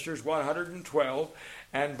to Ministers 112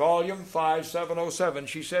 and volume 5, 707.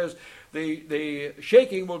 She says the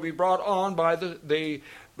shaking will be brought on by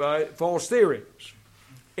false theories.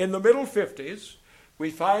 In the middle 50s, we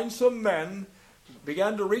find some men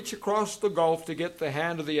began to reach across the gulf to get the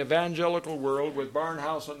hand of the evangelical world with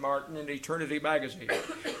Barnhouse and Martin and Eternity magazine.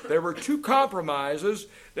 There were two compromises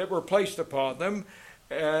that were placed upon them,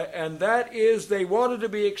 and that is they wanted to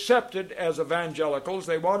be accepted as evangelicals.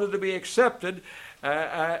 They wanted to be accepted,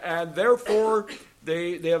 and therefore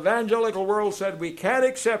the evangelical world said, we can't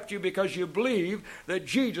accept you because you believe that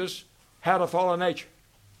Jesus had a fallen nature.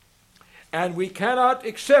 And we cannot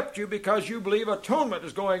accept you because you believe atonement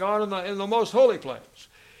is going on in the most holy place.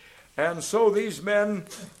 And so these men,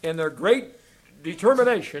 in their great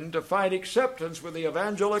determination to find acceptance with the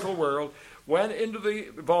evangelical world, went into the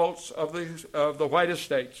vaults of the white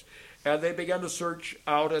estates, and they began to search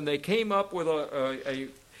out, and they came up with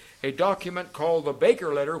a document called the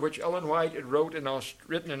Baker Letter, which Ellen White had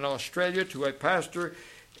written in Australia to a pastor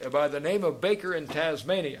by the name of Baker in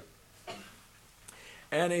Tasmania.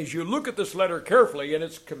 And as you look at this letter carefully in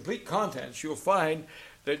its complete contents, you'll find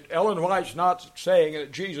that Ellen White's not saying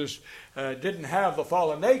that Jesus didn't have the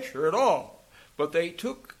fallen nature at all, but they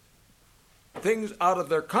took things out of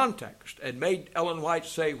their context and made Ellen White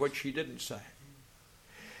say what she didn't say.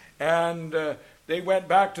 And they went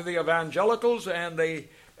back to the evangelicals, and they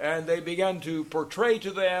began to portray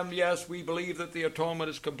to them, yes, we believe that the atonement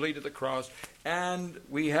is complete at the cross, and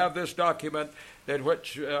we have this document that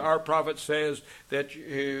which our prophet says that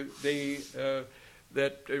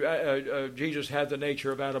Jesus had the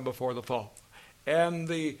nature of Adam before the fall. And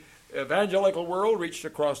the evangelical world reached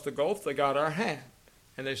across the gulf. They got our hand,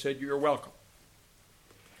 and they said, you're welcome.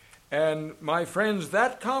 And my friends,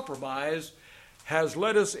 that compromise has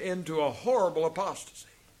led us into a horrible apostasy.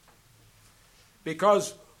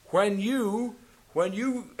 Because when you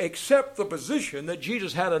accept the position that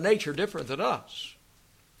Jesus had a nature different than us,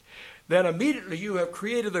 then immediately you have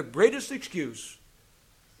created the greatest excuse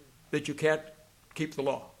that you can't keep the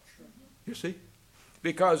law. You see?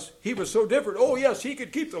 Because he was so different. Oh, yes, he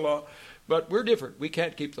could keep the law, but we're different. We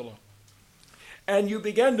can't keep the law. And you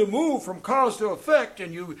begin to move from cause to effect,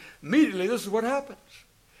 and you immediately, this is what happens,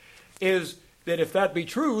 is that if that be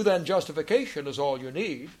true, then justification is all you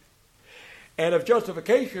need. And if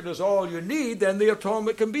justification is all you need, then the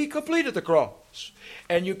atonement can be complete at the cross.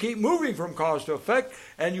 And you keep moving from cause to effect,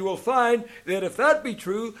 and you will find that if that be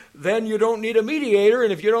true, then you don't need a mediator,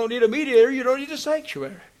 and if you don't need a mediator, you don't need a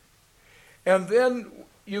sanctuary. And then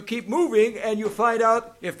you keep moving, and you find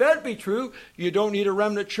out, if that be true, you don't need a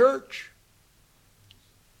remnant church,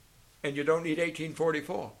 and you don't need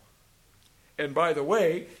 1844. And by the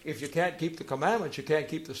way, if you can't keep the commandments, you can't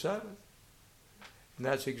keep the Sabbath. And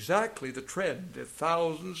that's exactly the trend that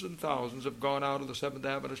thousands and thousands have gone out of the Seventh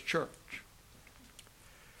Adventist Church.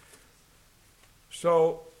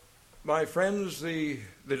 So, my friends, the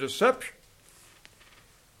deception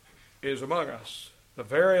is among us. The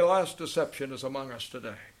very last deception is among us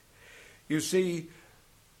today. You see,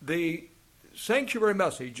 the sanctuary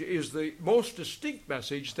message is the most distinct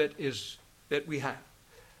message that we have.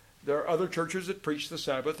 There are other churches that preach the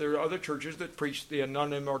Sabbath. There are other churches that preach the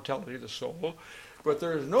non-immortality of the soul. But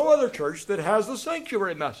there is no other church that has the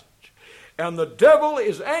sanctuary message. And the devil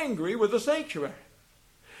is angry with the sanctuary.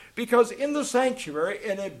 Because in the sanctuary,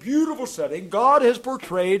 in a beautiful setting, God has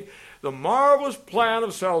portrayed the marvelous plan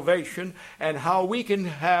of salvation and how we can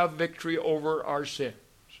have victory over our sins.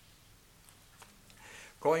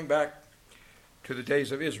 Going back to the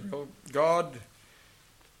days of Israel, God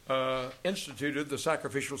instituted the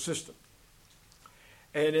sacrificial system.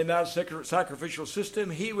 And in that sacrificial system,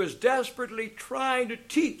 he was desperately trying to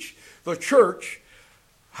teach the church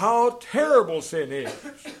how terrible sin is.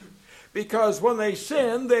 Because when they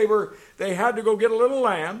sinned, they had to go get a little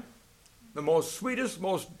lamb, the most sweetest,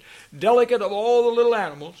 most delicate of all the little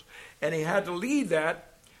animals, and he had to lead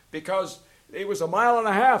that because it was 1.5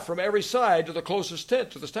 miles from every side to the closest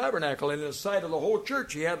tent, to the tabernacle, and in the sight of the whole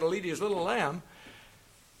church, he had to lead his little lamb.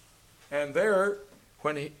 And there,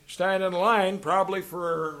 when he stand in line, probably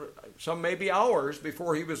for some maybe hours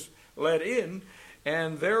before he was led in,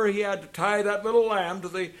 and there he had to tie that little lamb to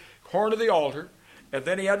the horn of the altar, and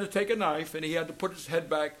then he had to take a knife, and he had to put his head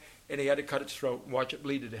back, and he had to cut its throat and watch it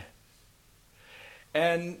bleed to death.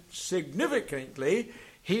 And significantly,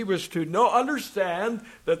 he was to understand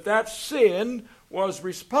that sin was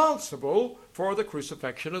responsible for the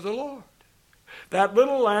crucifixion of the Lord. That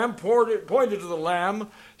little lamb pointed to the lamb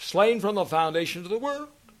slain from the foundation of the world.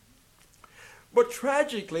 But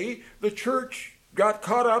tragically, the church got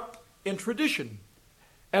caught up in tradition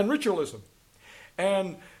and ritualism.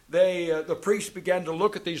 And the priests began to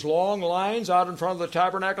look at these long lines out in front of the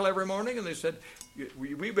tabernacle every morning, and they said,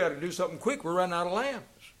 we better do something quick, we're running out of lambs.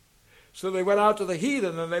 So they went out to the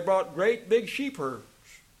heathen, and they brought great big sheep herds.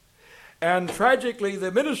 And tragically,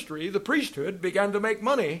 the ministry, the priesthood, began to make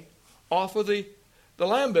money off of the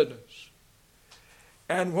lamb business.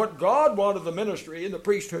 And what God wanted the ministry and the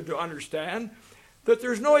priesthood to understand, that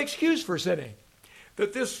there's no excuse for sinning.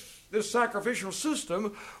 That this sacrificial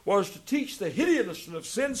system was to teach the hideousness of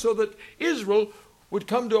sin so that Israel would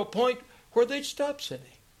come to a point where they'd stop sinning.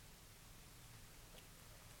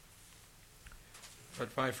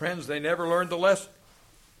 But my friends, they never learned the lesson.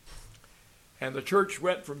 And the church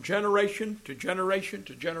went from generation to generation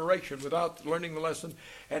to generation without learning the lesson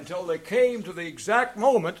until they came to the exact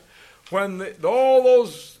moment when all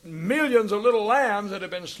those millions of little lambs that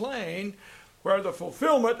had been slain, where the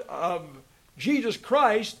fulfillment of Jesus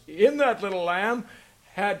Christ in that little lamb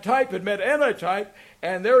had met antitype,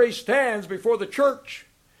 and there he stands before the church,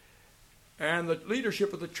 and the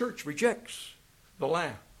leadership of the church rejects the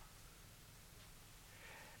lamb.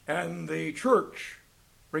 And the church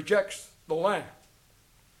rejects the lamb.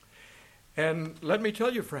 And let me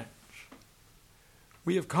tell you, friends,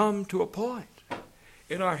 we have come to a point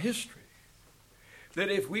in our history that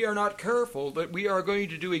if we are not careful, that we are going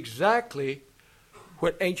to do exactly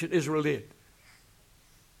what ancient Israel did.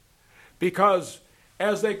 Because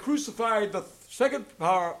as they crucified the second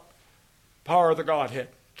power of the Godhead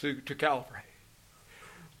to Calvary,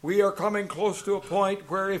 we are coming close to a point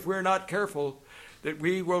where if we're not careful, that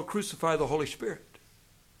we will crucify the Holy Spirit.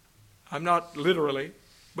 I'm not literally,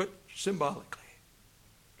 but symbolically.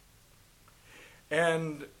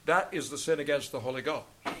 And that is the sin against the Holy Ghost.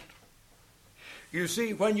 You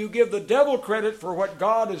see, when you give the devil credit for what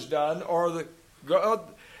God has done, or God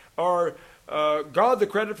the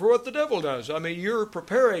credit for what the devil does, I mean, you're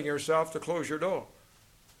preparing yourself to close your door.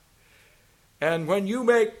 And when you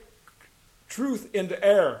make truth into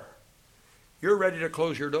error, you're ready to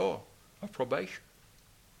close your door of probation.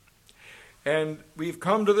 And we've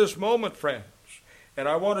come to this moment, friends, and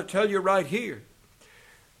I want to tell you right here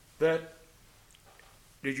that,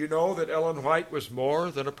 did you know that Ellen White was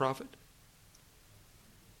more than a prophet?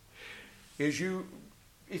 If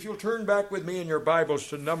you'll turn back with me in your Bibles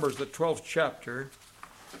to Numbers, the 12th chapter,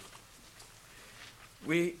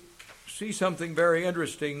 we see something very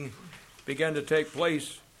interesting begin to take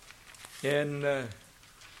place in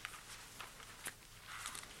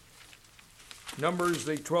Numbers,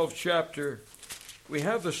 the 12th chapter. We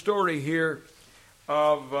have the story here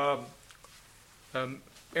of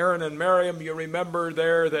Aaron and Miriam. You remember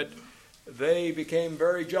there that they became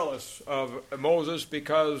very jealous of Moses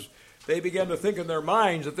because they began to think in their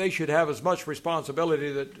minds that they should have as much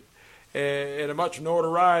responsibility that and a much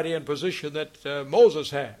notoriety and position that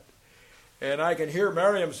Moses had. And I can hear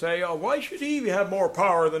Miriam say, "Oh, why should he have more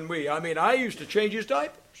power than we? I mean, I used to change his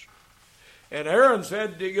diapers." And Aaron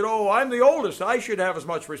said, "You know, I'm the oldest. I should have as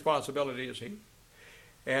much responsibility as he."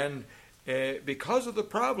 And because of the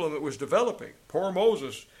problem that was developing, poor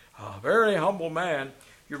Moses, a very humble man,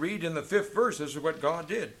 you read in the 5th verse, this is what God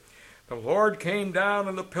did. The Lord came down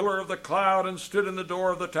in the pillar of the cloud and stood in the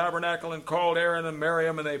door of the tabernacle and called Aaron and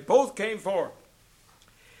Miriam, and they both came forth.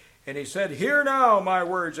 And he said, "Hear now my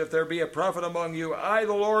words, if there be a prophet among you, I,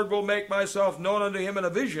 the Lord, will make myself known unto him in a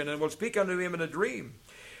vision, and will speak unto him in a dream.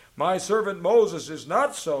 My servant Moses is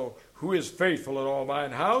not so, who is faithful in all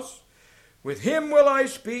mine house. With him will I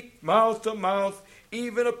speak mouth to mouth,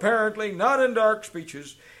 even apparently, not in dark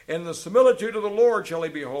speeches. In the similitude of the Lord shall he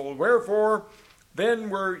behold. Wherefore, then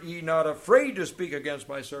were ye not afraid to speak against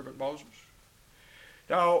my servant Moses?"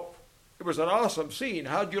 Now, it was an awesome scene.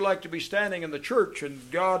 How'd you like to be standing in the church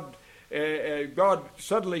and God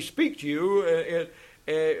suddenly speak to you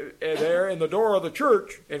there in the door of the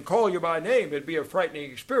church and call you by name? It'd be a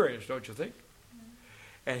frightening experience, don't you think?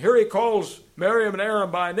 And here he calls Miriam and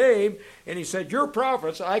Aaron by name, and he said, "You're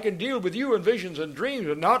prophets. I can deal with you in visions and dreams,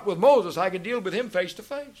 but not with Moses. I can deal with him face to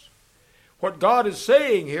face." What God is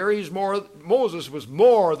saying here, Moses was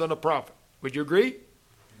more than a prophet. Would you agree?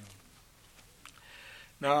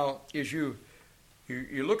 Now, as you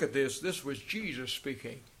look at this was Jesus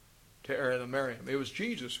speaking to Aaron and Miriam. It was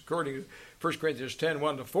Jesus, according to 1 Corinthians 10,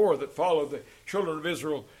 1-4, that followed the children of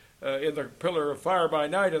Israel in the pillar of fire by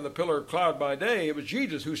night and the pillar of cloud by day. It was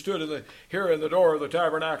Jesus who stood here in the door of the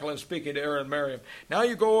tabernacle and speaking to Aaron and Miriam. Now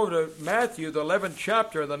you go over to Matthew, the 11th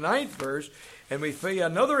chapter, the 9th verse, and we see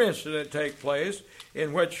another incident take place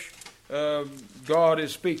in which God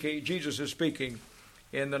is speaking, Jesus is speaking.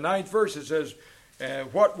 In the 9th verse it says,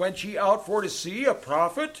 "What went ye out for to see? A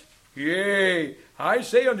prophet? Yea, I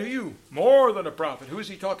say unto you, more than a prophet." Who is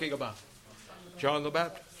he talking about? John the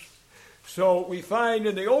Baptist. So we find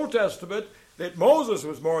in the Old Testament that Moses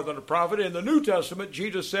was more than a prophet. In the New Testament,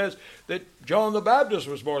 Jesus says that John the Baptist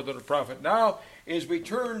was more than a prophet. Now, as we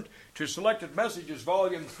turn to Selected Messages,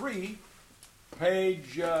 Volume 3,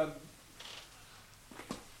 page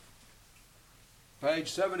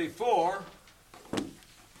 74.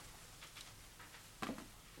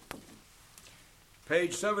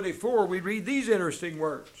 Page 74, we read these interesting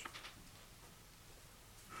words.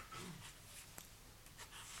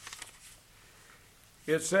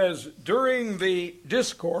 It says, "During the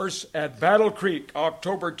discourse at Battle Creek,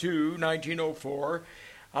 October 2, 1904,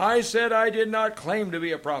 I said I did not claim to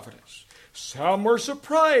be a prophetess. Some were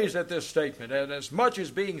surprised at this statement, and as much as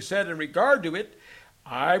being said in regard to it,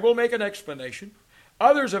 I will make an explanation.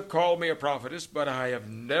 Others have called me a prophetess, but I have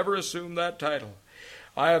never assumed that title.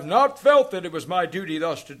 I have not felt that it was my duty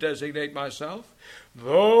thus to designate myself.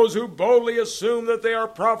 Those who boldly assume that they are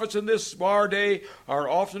prophets in this our day are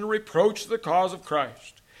often reproached the cause of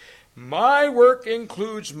Christ. My work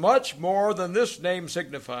includes much more than this name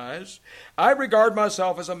signifies. I regard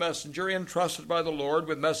myself as a messenger entrusted by the Lord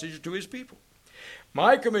with messages to his people.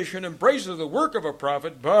 My commission embraces the work of a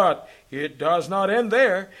prophet, but it does not end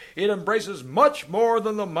there. It embraces much more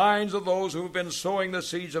than the minds of those who have been sowing the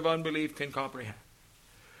seeds of unbelief can comprehend."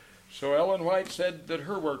 So Ellen White said that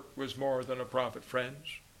her work was more than a prophet, friends.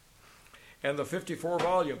 And the 54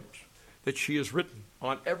 volumes that she has written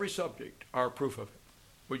on every subject are proof of it.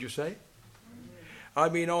 Would you say? I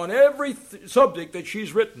mean, on every subject that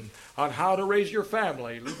she's written, on how to raise your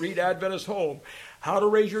family, read Adventist Home, how to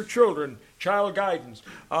raise your children, child guidance.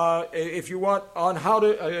 If you want, on how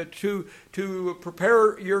to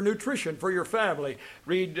prepare your nutrition for your family,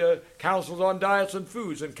 read counsels on diets and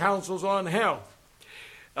foods and counsels on health.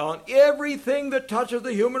 On everything that touches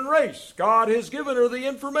the human race, God has given her the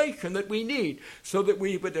information that we need so that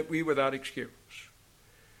we without excuse.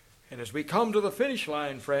 And as we come to the finish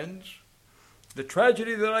line, friends, the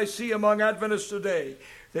tragedy that I see among Adventists today,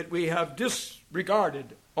 that we have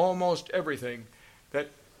disregarded almost everything that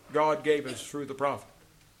God gave us through the prophet.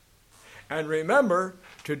 And remember,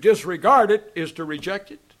 to disregard it is to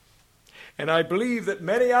reject it. And I believe that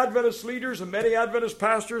many Adventist leaders and many Adventist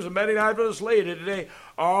pastors and many Adventist laity today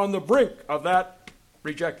are on the brink of that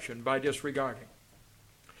rejection by disregarding.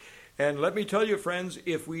 And let me tell you, friends,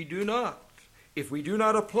 if we do not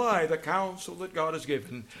apply the counsel that God has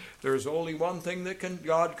given, there is only one thing that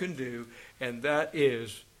God can do, and that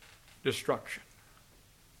is destruction.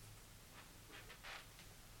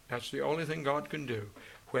 That's the only thing God can do.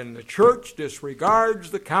 When the church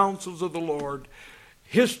disregards the counsels of the Lord,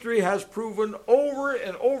 history has proven over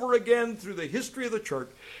and over again through the history of the church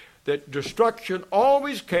that destruction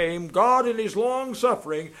always came. God in his long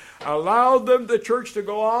suffering allowed the church to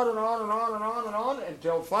go on and on and on and on and on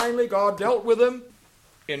until finally God dealt with them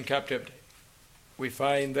in captivity. We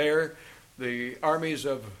find there the armies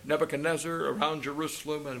of Nebuchadnezzar around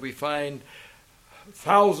Jerusalem, and we find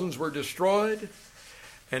thousands were destroyed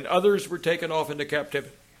and others were taken off into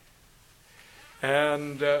captivity.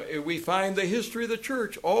 And we find the history of the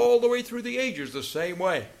church all the way through the ages the same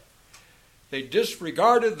way. They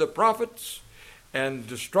disregarded the prophets, and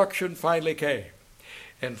destruction finally came.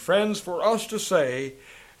 And friends, for us to say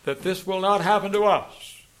that this will not happen to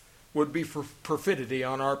us would be perfidy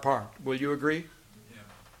on our part. Will you agree? Yeah.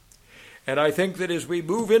 And I think that as we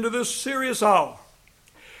move into this serious hour,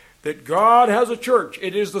 that God has a church.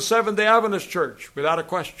 It is the Seventh-day Adventist church, without a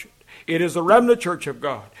question. It is the remnant church of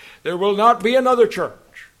God. There will not be another church.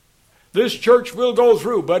 This church will go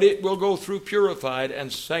through, but it will go through purified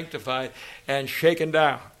and sanctified and shaken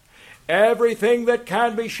down. Everything that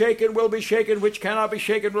can be shaken will be shaken, which cannot be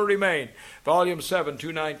shaken will remain. Volume 7,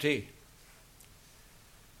 219.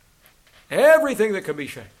 Everything that can be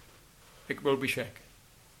shaken, it will be shaken.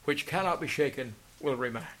 Which cannot be shaken will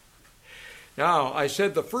remain. Now, I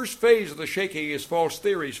said the first phase of the shaking is false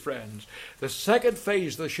theories, friends. The second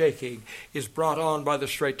phase of the shaking is brought on by the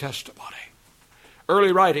straight testimony.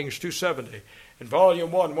 Early Writings 270. In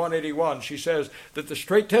Volume 1, 181, she says that the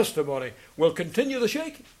straight testimony will continue the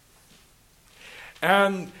shaking.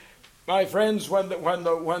 And, my friends, when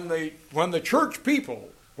the church people,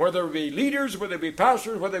 whether it be leaders, whether it be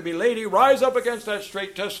pastors, whether it be laity, rise up against that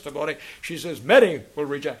straight testimony, she says many will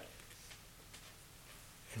reject it.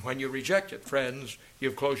 And when you reject it, friends,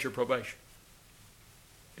 you've closed your probation.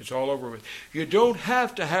 It's all over with. You don't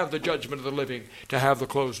have to have the judgment of the living to have the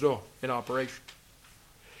closed door in operation.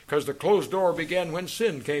 Because the closed door began when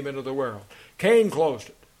sin came into the world. Cain closed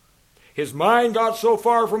it. His mind got so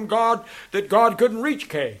far from God that God couldn't reach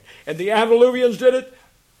Cain. And the antediluvians did it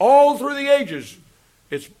all through the ages.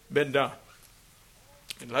 It's been done.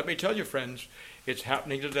 And let me tell you, friends, it's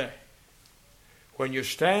happening today. When you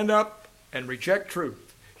stand up and reject truth,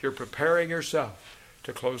 you're preparing yourself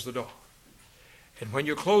to close the door. And when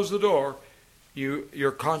you close the door,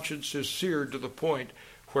 your conscience is seared to the point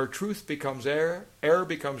where truth becomes error, error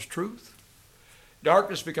becomes truth,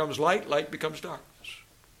 darkness becomes light, light becomes darkness.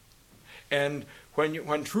 And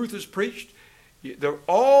when truth is preached,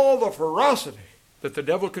 all the ferocity that the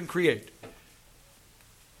devil can create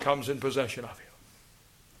comes in possession of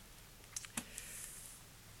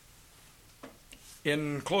you.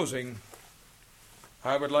 In closing,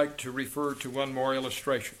 I would like to refer to one more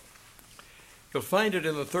illustration. You'll find it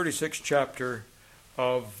in the 36th chapter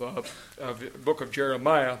of the book of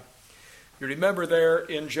Jeremiah. You remember there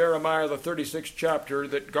in Jeremiah, the 36th chapter,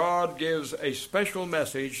 that God gives a special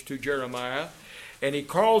message to Jeremiah, and he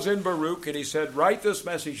calls in Baruch, and he said, write this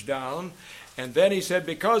message down. And then he said,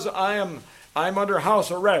 because I'm under house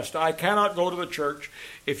arrest, I cannot go to the church.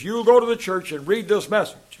 If you'll go to the church and read this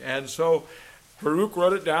message. And so Baruch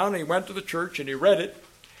wrote it down, and he went to the church, and he read it.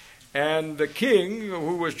 And the king,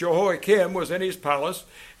 who was Jehoiakim, was in his palace,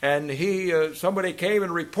 and somebody came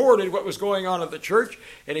and reported what was going on at the church,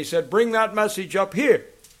 and he said, bring that message up here.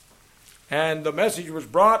 And the message was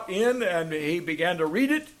brought in, and he began to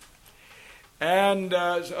read it, and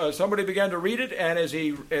somebody began to read it, and as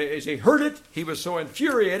he heard it, he was so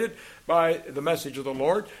infuriated by the message of the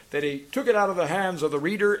Lord that he took it out of the hands of the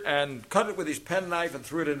reader and cut it with his penknife and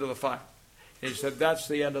threw it into the fire. And he said, that's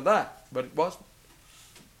the end of that. But it wasn't.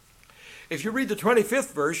 If you read the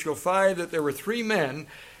 25th verse, you'll find that there were 3 men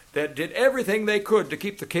that did everything they could to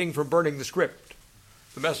keep the king from burning the script,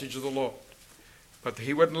 the message of the Lord. But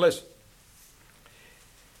he wouldn't listen.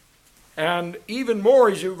 And even more,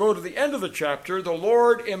 as you go to the end of the chapter, the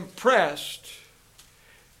Lord impressed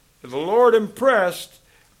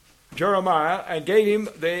Jeremiah and gave him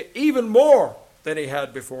even more than he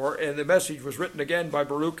had before, and the message was written again by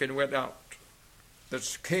Baruch and went out. The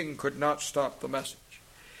king could not stop the message.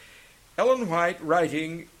 Ellen White,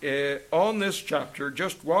 writing on this chapter,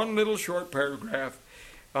 just one little short paragraph,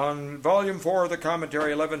 on volume 4 of the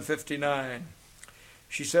commentary, 1159,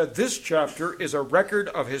 she said, "This chapter is a record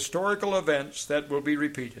of historical events that will be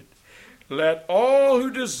repeated. Let all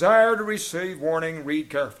who desire to receive warning read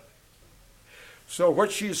carefully." So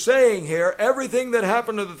what she's saying here, everything that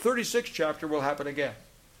happened in the 36th chapter will happen again.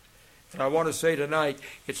 And I want to say tonight,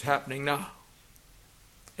 it's happening now.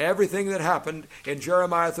 Everything that happened in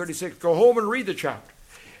Jeremiah 36, go home and read the chapter.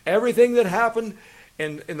 Everything that happened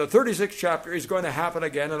in the 36th chapter is going to happen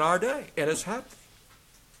again in our day, and it's happening.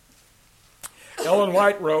 Ellen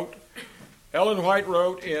White wrote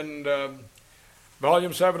in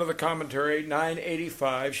volume 7 of the commentary,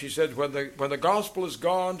 985, she said, when the gospel is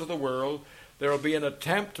gone to the world, there will be an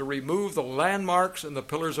attempt to remove the landmarks and the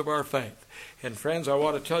pillars of our faith. And friends, I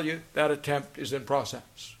want to tell you, that attempt is in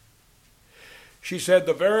process. She said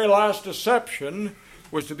the very last deception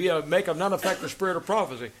was to make of none effect the spirit of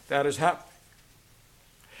prophecy. That is happening.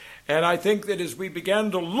 And I think that as we begin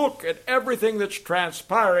to look at everything that's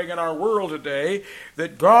transpiring in our world today,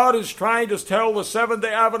 that God is trying to tell the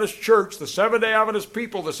Seventh-day Adventist church, the Seventh-day Adventist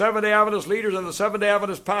people, the Seventh-day Adventist leaders, and the Seventh-day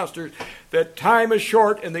Adventist pastors, that time is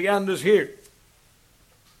short and the end is here.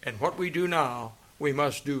 And what we do now, we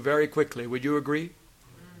must do very quickly. Would you agree?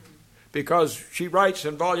 Because she writes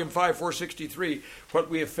in volume 5, 463, what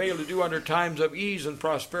we have failed to do under times of ease and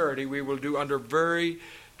prosperity, we will do under very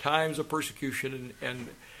times of persecution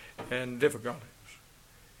and difficulties.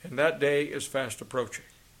 And that day is fast approaching.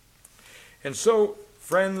 And so,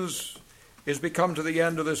 friends, as we come to the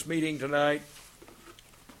end of this meeting tonight,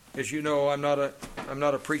 as you know, I'm not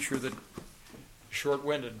a preacher that is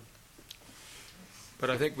short-winded. But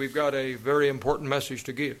I think we've got a very important message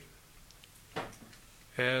to give.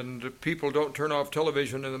 And people don't turn off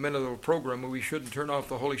television in the middle of a program, and we shouldn't turn off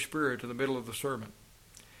the Holy Spirit in the middle of the sermon.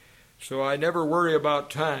 So I never worry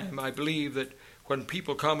about time. I believe that when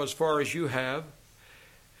people come as far as you have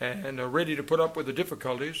and are ready to put up with the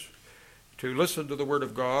difficulties to listen to the Word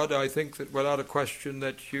of God, I think that without a question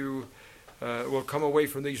that you will come away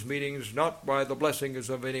from these meetings not by the blessings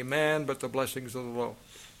of any man, but the blessings of the Lord.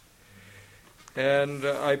 And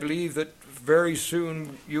I believe that very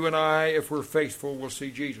soon you and I, if we're faithful, will see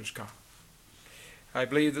Jesus come. I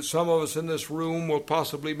believe that some of us in this room will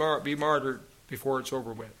possibly be martyred before it's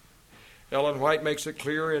over with. Ellen White makes it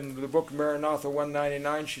clear in the book Maranatha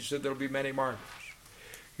 199. She said there'll be many martyrs.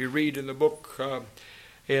 You read in the book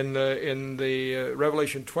in the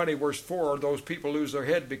Revelation 20 verse 4, those people lose their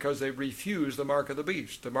head because they refuse the mark of the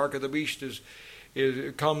beast. The mark of the beast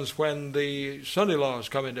comes when the Sunday laws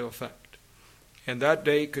come into effect. And that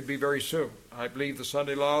day could be very soon. I believe the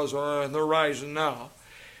Sunday laws are on the horizon now.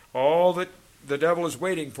 All that the devil is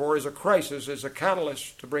waiting for is a crisis, is a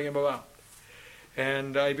catalyst to bring him about.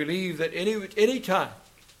 And I believe that any time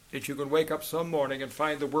that you can wake up some morning and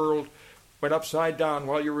find the world went upside down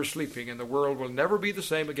while you were sleeping, and the world will never be the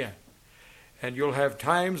same again. And you'll have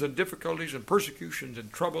times and difficulties and persecutions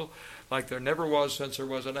and trouble like there never was since there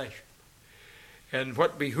was a nation. And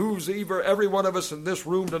what behooves every one of us in this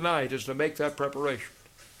room tonight is to make that preparation.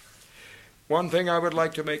 One thing I would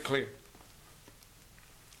like to make clear,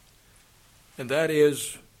 and that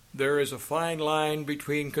is there is a fine line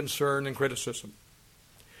between concern and criticism.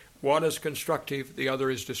 One is constructive, the other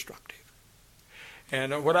is destructive.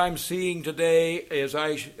 And what I'm seeing today as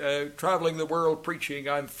traveling the world preaching,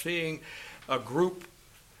 I'm seeing a group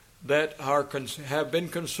that have been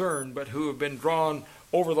concerned, but who have been drawn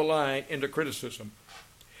over the line into criticism.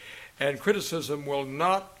 And criticism will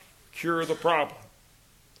not cure the problem.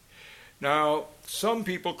 Now, some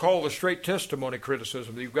people call the straight testimony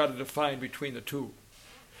criticism. You've got to define between the two.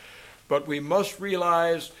 But we must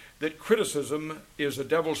realize that criticism is a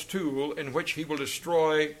devil's tool in which he will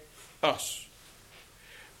destroy us.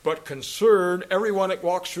 But concern, everyone that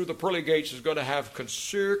walks through the pearly gates is going to have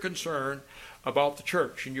concern about the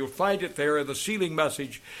church. And you'll find it there in the sealing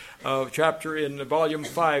message of chapter in volume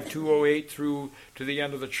 5, 208 through to the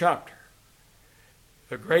end of the chapter.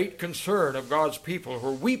 The great concern of God's people who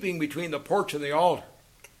are weeping between the porch and the altar.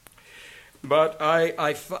 But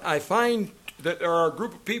I find that there are a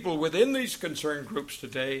group of people within these concerned groups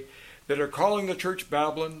today that are calling the church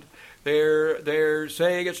Babylon. They're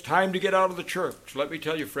saying it's time to get out of the church. Let me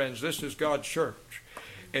tell you, friends, this is God's church.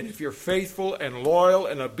 And if you're faithful and loyal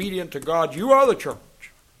and obedient to God, you are the church.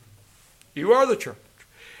 You are the church.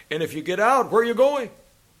 And if you get out, where are you going?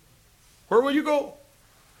 Where will you go?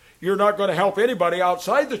 You're not going to help anybody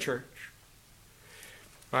outside the church.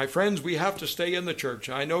 My friends, we have to stay in the church.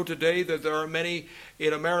 I know today that there are many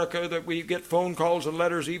in America that we get phone calls and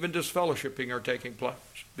letters, even disfellowshipping are taking place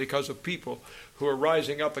because of people who are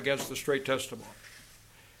rising up against the straight testimony.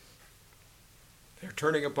 They're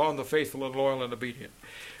turning upon the faithful and loyal and obedient.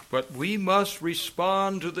 But we must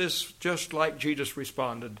respond to this just like Jesus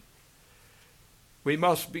responded. We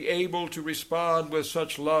must be able to respond with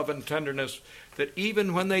such love and tenderness that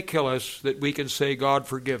even when they kill us, that we can say, God,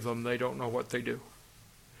 forgive them. They don't know what they do.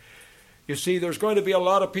 You see, there's going to be a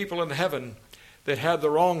lot of people in heaven that had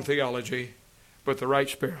the wrong theology, but the right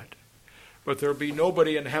spirit. But there'll be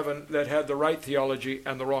nobody in heaven that had the right theology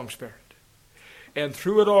and the wrong spirit. And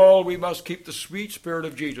through it all, we must keep the sweet spirit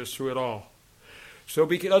of Jesus through it all. So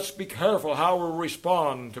let's be careful how we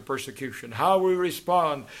respond to persecution, how we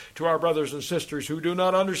respond to our brothers and sisters who do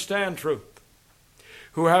not understand truth,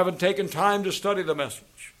 who haven't taken time to study the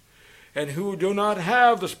message, and who do not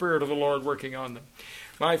have the Spirit of the Lord working on them.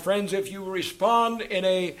 My friends, if you respond in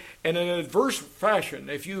an adverse fashion,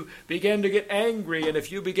 if you begin to get angry, and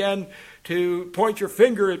if you begin to point your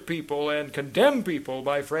finger at people and condemn people,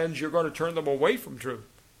 my friends, you're going to turn them away from truth.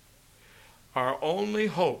 Our only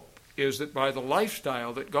hope is that by the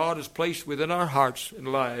lifestyle that God has placed within our hearts and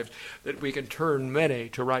lives, that we can turn many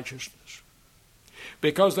to righteousness.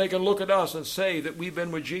 Because they can look at us and say that we've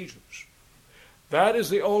been with Jesus. That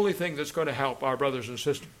is the only thing that's going to help our brothers and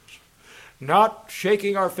sisters. Not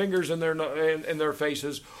shaking our fingers in their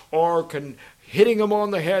faces or hitting them on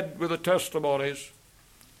the head with the testimonies.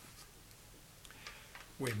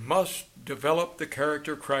 We must develop the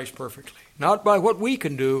character of Christ perfectly. Not by what we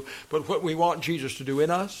can do, but what we want Jesus to do in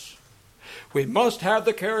us. We must have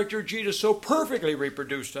the character of Jesus so perfectly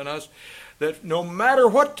reproduced in us that no matter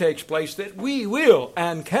what takes place, that we will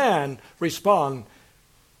and can respond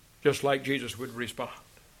just like Jesus would respond.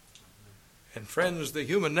 And friends, the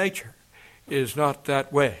human nature is not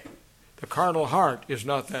that way. The carnal heart is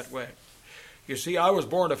not that way. You see, I was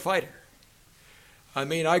born a fighter. I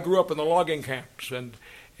mean, I grew up in the logging camps,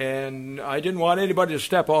 and I didn't want anybody to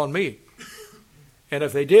step on me. And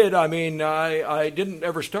if they did, I mean, I didn't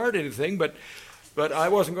ever start anything, but I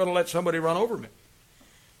wasn't going to let somebody run over me.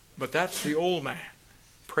 But that's the old man.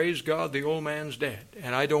 Praise God, the old man's dead.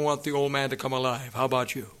 And I don't want the old man to come alive. How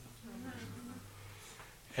about you?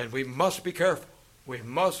 And we must be careful. We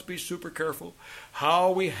must be super careful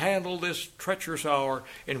how we handle this treacherous hour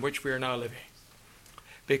in which we are now living.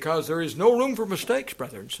 Because there is no room for mistakes,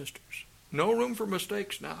 brothers and sisters. No room for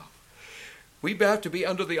mistakes now. We have to be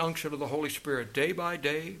under the unction of the Holy Spirit day by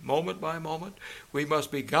day, moment by moment. We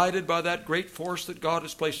must be guided by that great force that God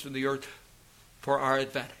has placed in the earth for our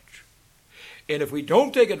advantage. And if we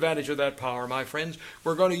don't take advantage of that power, my friends,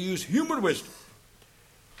 we're going to use human wisdom.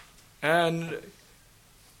 And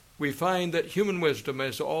we find that human wisdom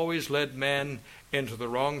has always led man into the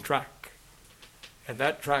wrong track. And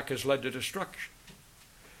that track has led to destruction.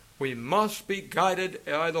 We must be guided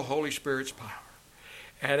by the Holy Spirit's power.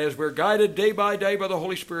 And as we're guided day by day by the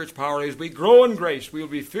Holy Spirit's power, as we grow in grace, we'll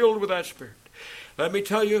be filled with that Spirit. Let me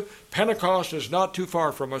tell you, Pentecost is not too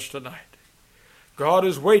far from us tonight. God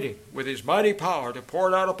is waiting with His mighty power to pour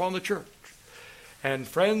it out upon the church. And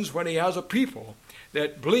friends, when He has a people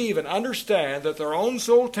that believe and understand that their own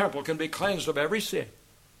soul temple can be cleansed of every sin,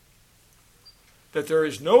 that there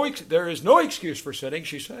is no excuse for sinning,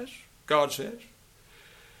 she says, God says.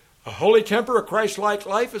 A holy temper, a Christ-like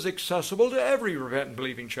life is accessible to every repentant,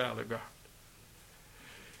 believing child of God.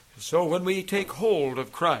 And so when we take hold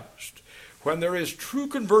of Christ, when there is true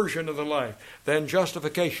conversion of the life, then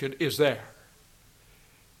justification is there.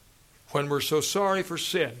 When we're so sorry for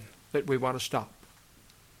sin that we want to stop,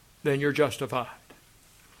 then you're justified.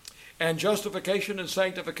 And justification and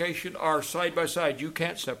sanctification are side by side. You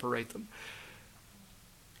can't separate them.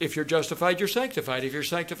 If you're justified, you're sanctified. If you're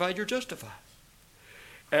sanctified, you're justified.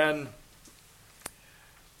 And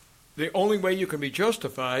the only way you can be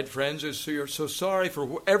justified, friends, is so you're so sorry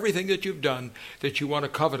for everything that you've done that you want a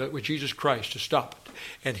covenant with Jesus Christ to stop it.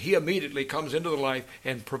 And He immediately comes into the life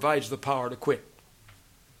and provides the power to quit.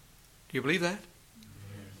 Do you believe that?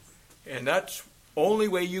 Yes. And that's the only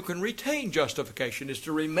way you can retain justification is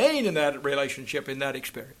to remain in that relationship, in that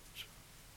experience.